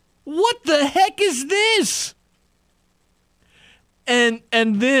 What the heck is this? And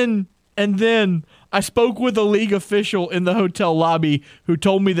then I spoke with a league official in the hotel lobby who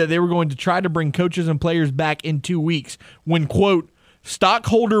told me that they were going to try to bring coaches and players back in 2 weeks when, quote,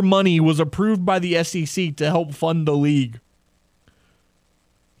 stockholder money was approved by the SEC to help fund the league.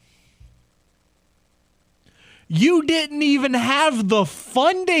 You didn't even have the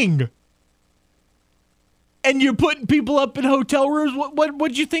funding. And you're putting people up in hotel rooms.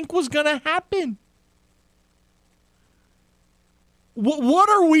 What'd you think was going to happen? What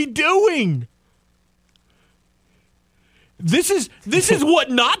are we doing? This is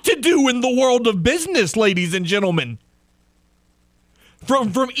what not to do in the world of business, ladies and gentlemen.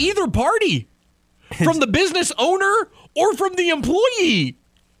 From either party. From the business owner or from the employee.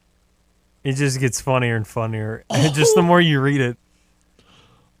 It just gets funnier and funnier. Just the more you read it.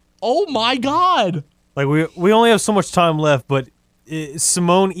 Oh my God. Like we only have so much time left, but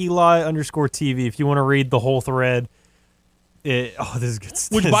Simone Eli _TV, if you want to read the whole thread. This is good.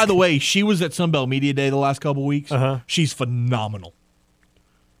 Which, by the way, she was at Sunbelt Media Day the last couple weeks. She's phenomenal.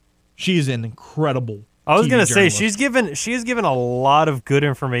 She is an incredible I was going to say journalist. she has given a lot of good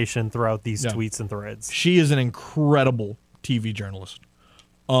information throughout these tweets and threads. She is an incredible TV journalist.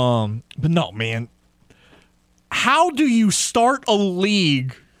 But no, man. How do you start a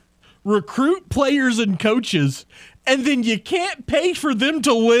league, recruit players and coaches, and then you can't pay for them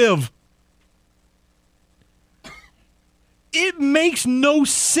to live? It makes no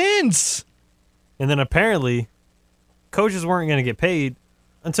sense. And then apparently, coaches weren't going to get paid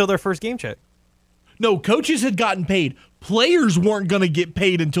until their first game check. No, coaches had gotten paid. Players weren't going to get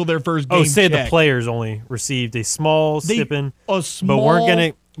paid until their first game check. The players only received a small stipend,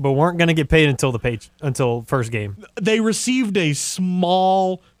 but weren't going to get paid until first game. They received a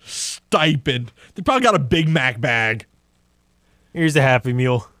small stipend. They probably got a Big Mac bag. Here's a Happy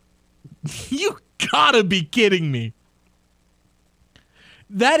Meal. You gotta be kidding me.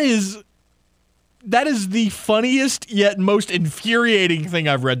 That is the funniest yet most infuriating thing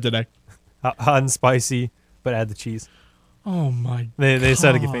I've read today. Hot and spicy, but add the cheese. Oh my! They God.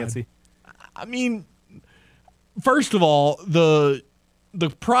 decided to get fancy. I mean, first of all, the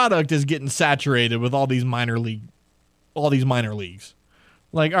product is getting saturated with all these minor leagues.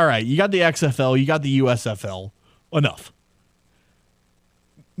 Like, all right, you got the XFL, you got the USFL. Enough.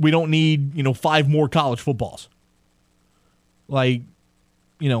 We don't need 5 more college footballs. Like,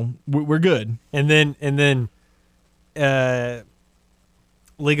 we're good. And then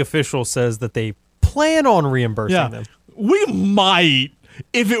league official says that they plan on reimbursing them. We might,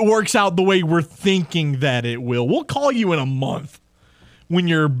 if it works out the way we're thinking that it will. We'll call you in a month when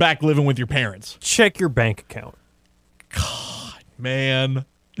you're back living with your parents. Check your bank account. God, man,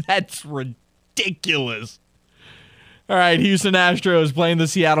 that's ridiculous. All right, Houston Astros playing the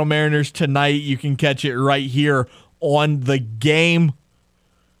Seattle Mariners tonight. You can catch it right here on The Game.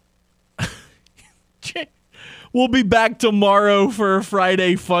 We'll be back tomorrow for a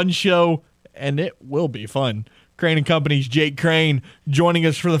Friday fun show, and it will be fun. Crane & Company's Jake Crane joining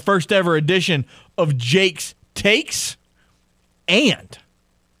us for the first ever edition of Jake's Takes. And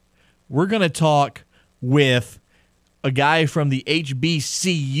we're going to talk with a guy from the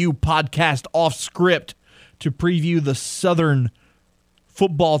HBCU podcast Off Script to preview the Southern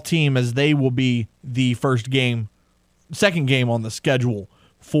football team, as they will be the second game on the schedule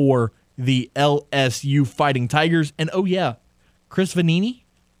for the LSU Fighting Tigers. And oh yeah, Chris Vanini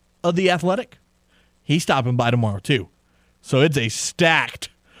of The Athletic, he's stopping by tomorrow too. So it's a stacked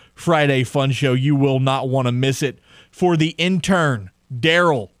Friday fun show. You will not want to miss it. For the intern,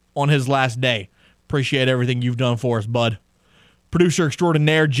 Daryl, on his last day, appreciate everything you've done for us, bud. Producer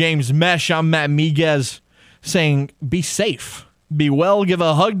extraordinaire James Mesh, I'm Matt Miguez, saying be safe, be well, give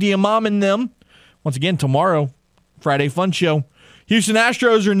a hug to your mom and them. Once again, tomorrow, Friday fun show. Houston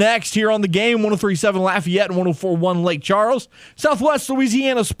Astros are next here on The Game, 103.7 Lafayette and 104.1 Lake Charles, Southwest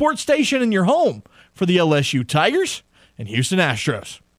Louisiana sports station, and your home for the LSU Tigers and Houston Astros.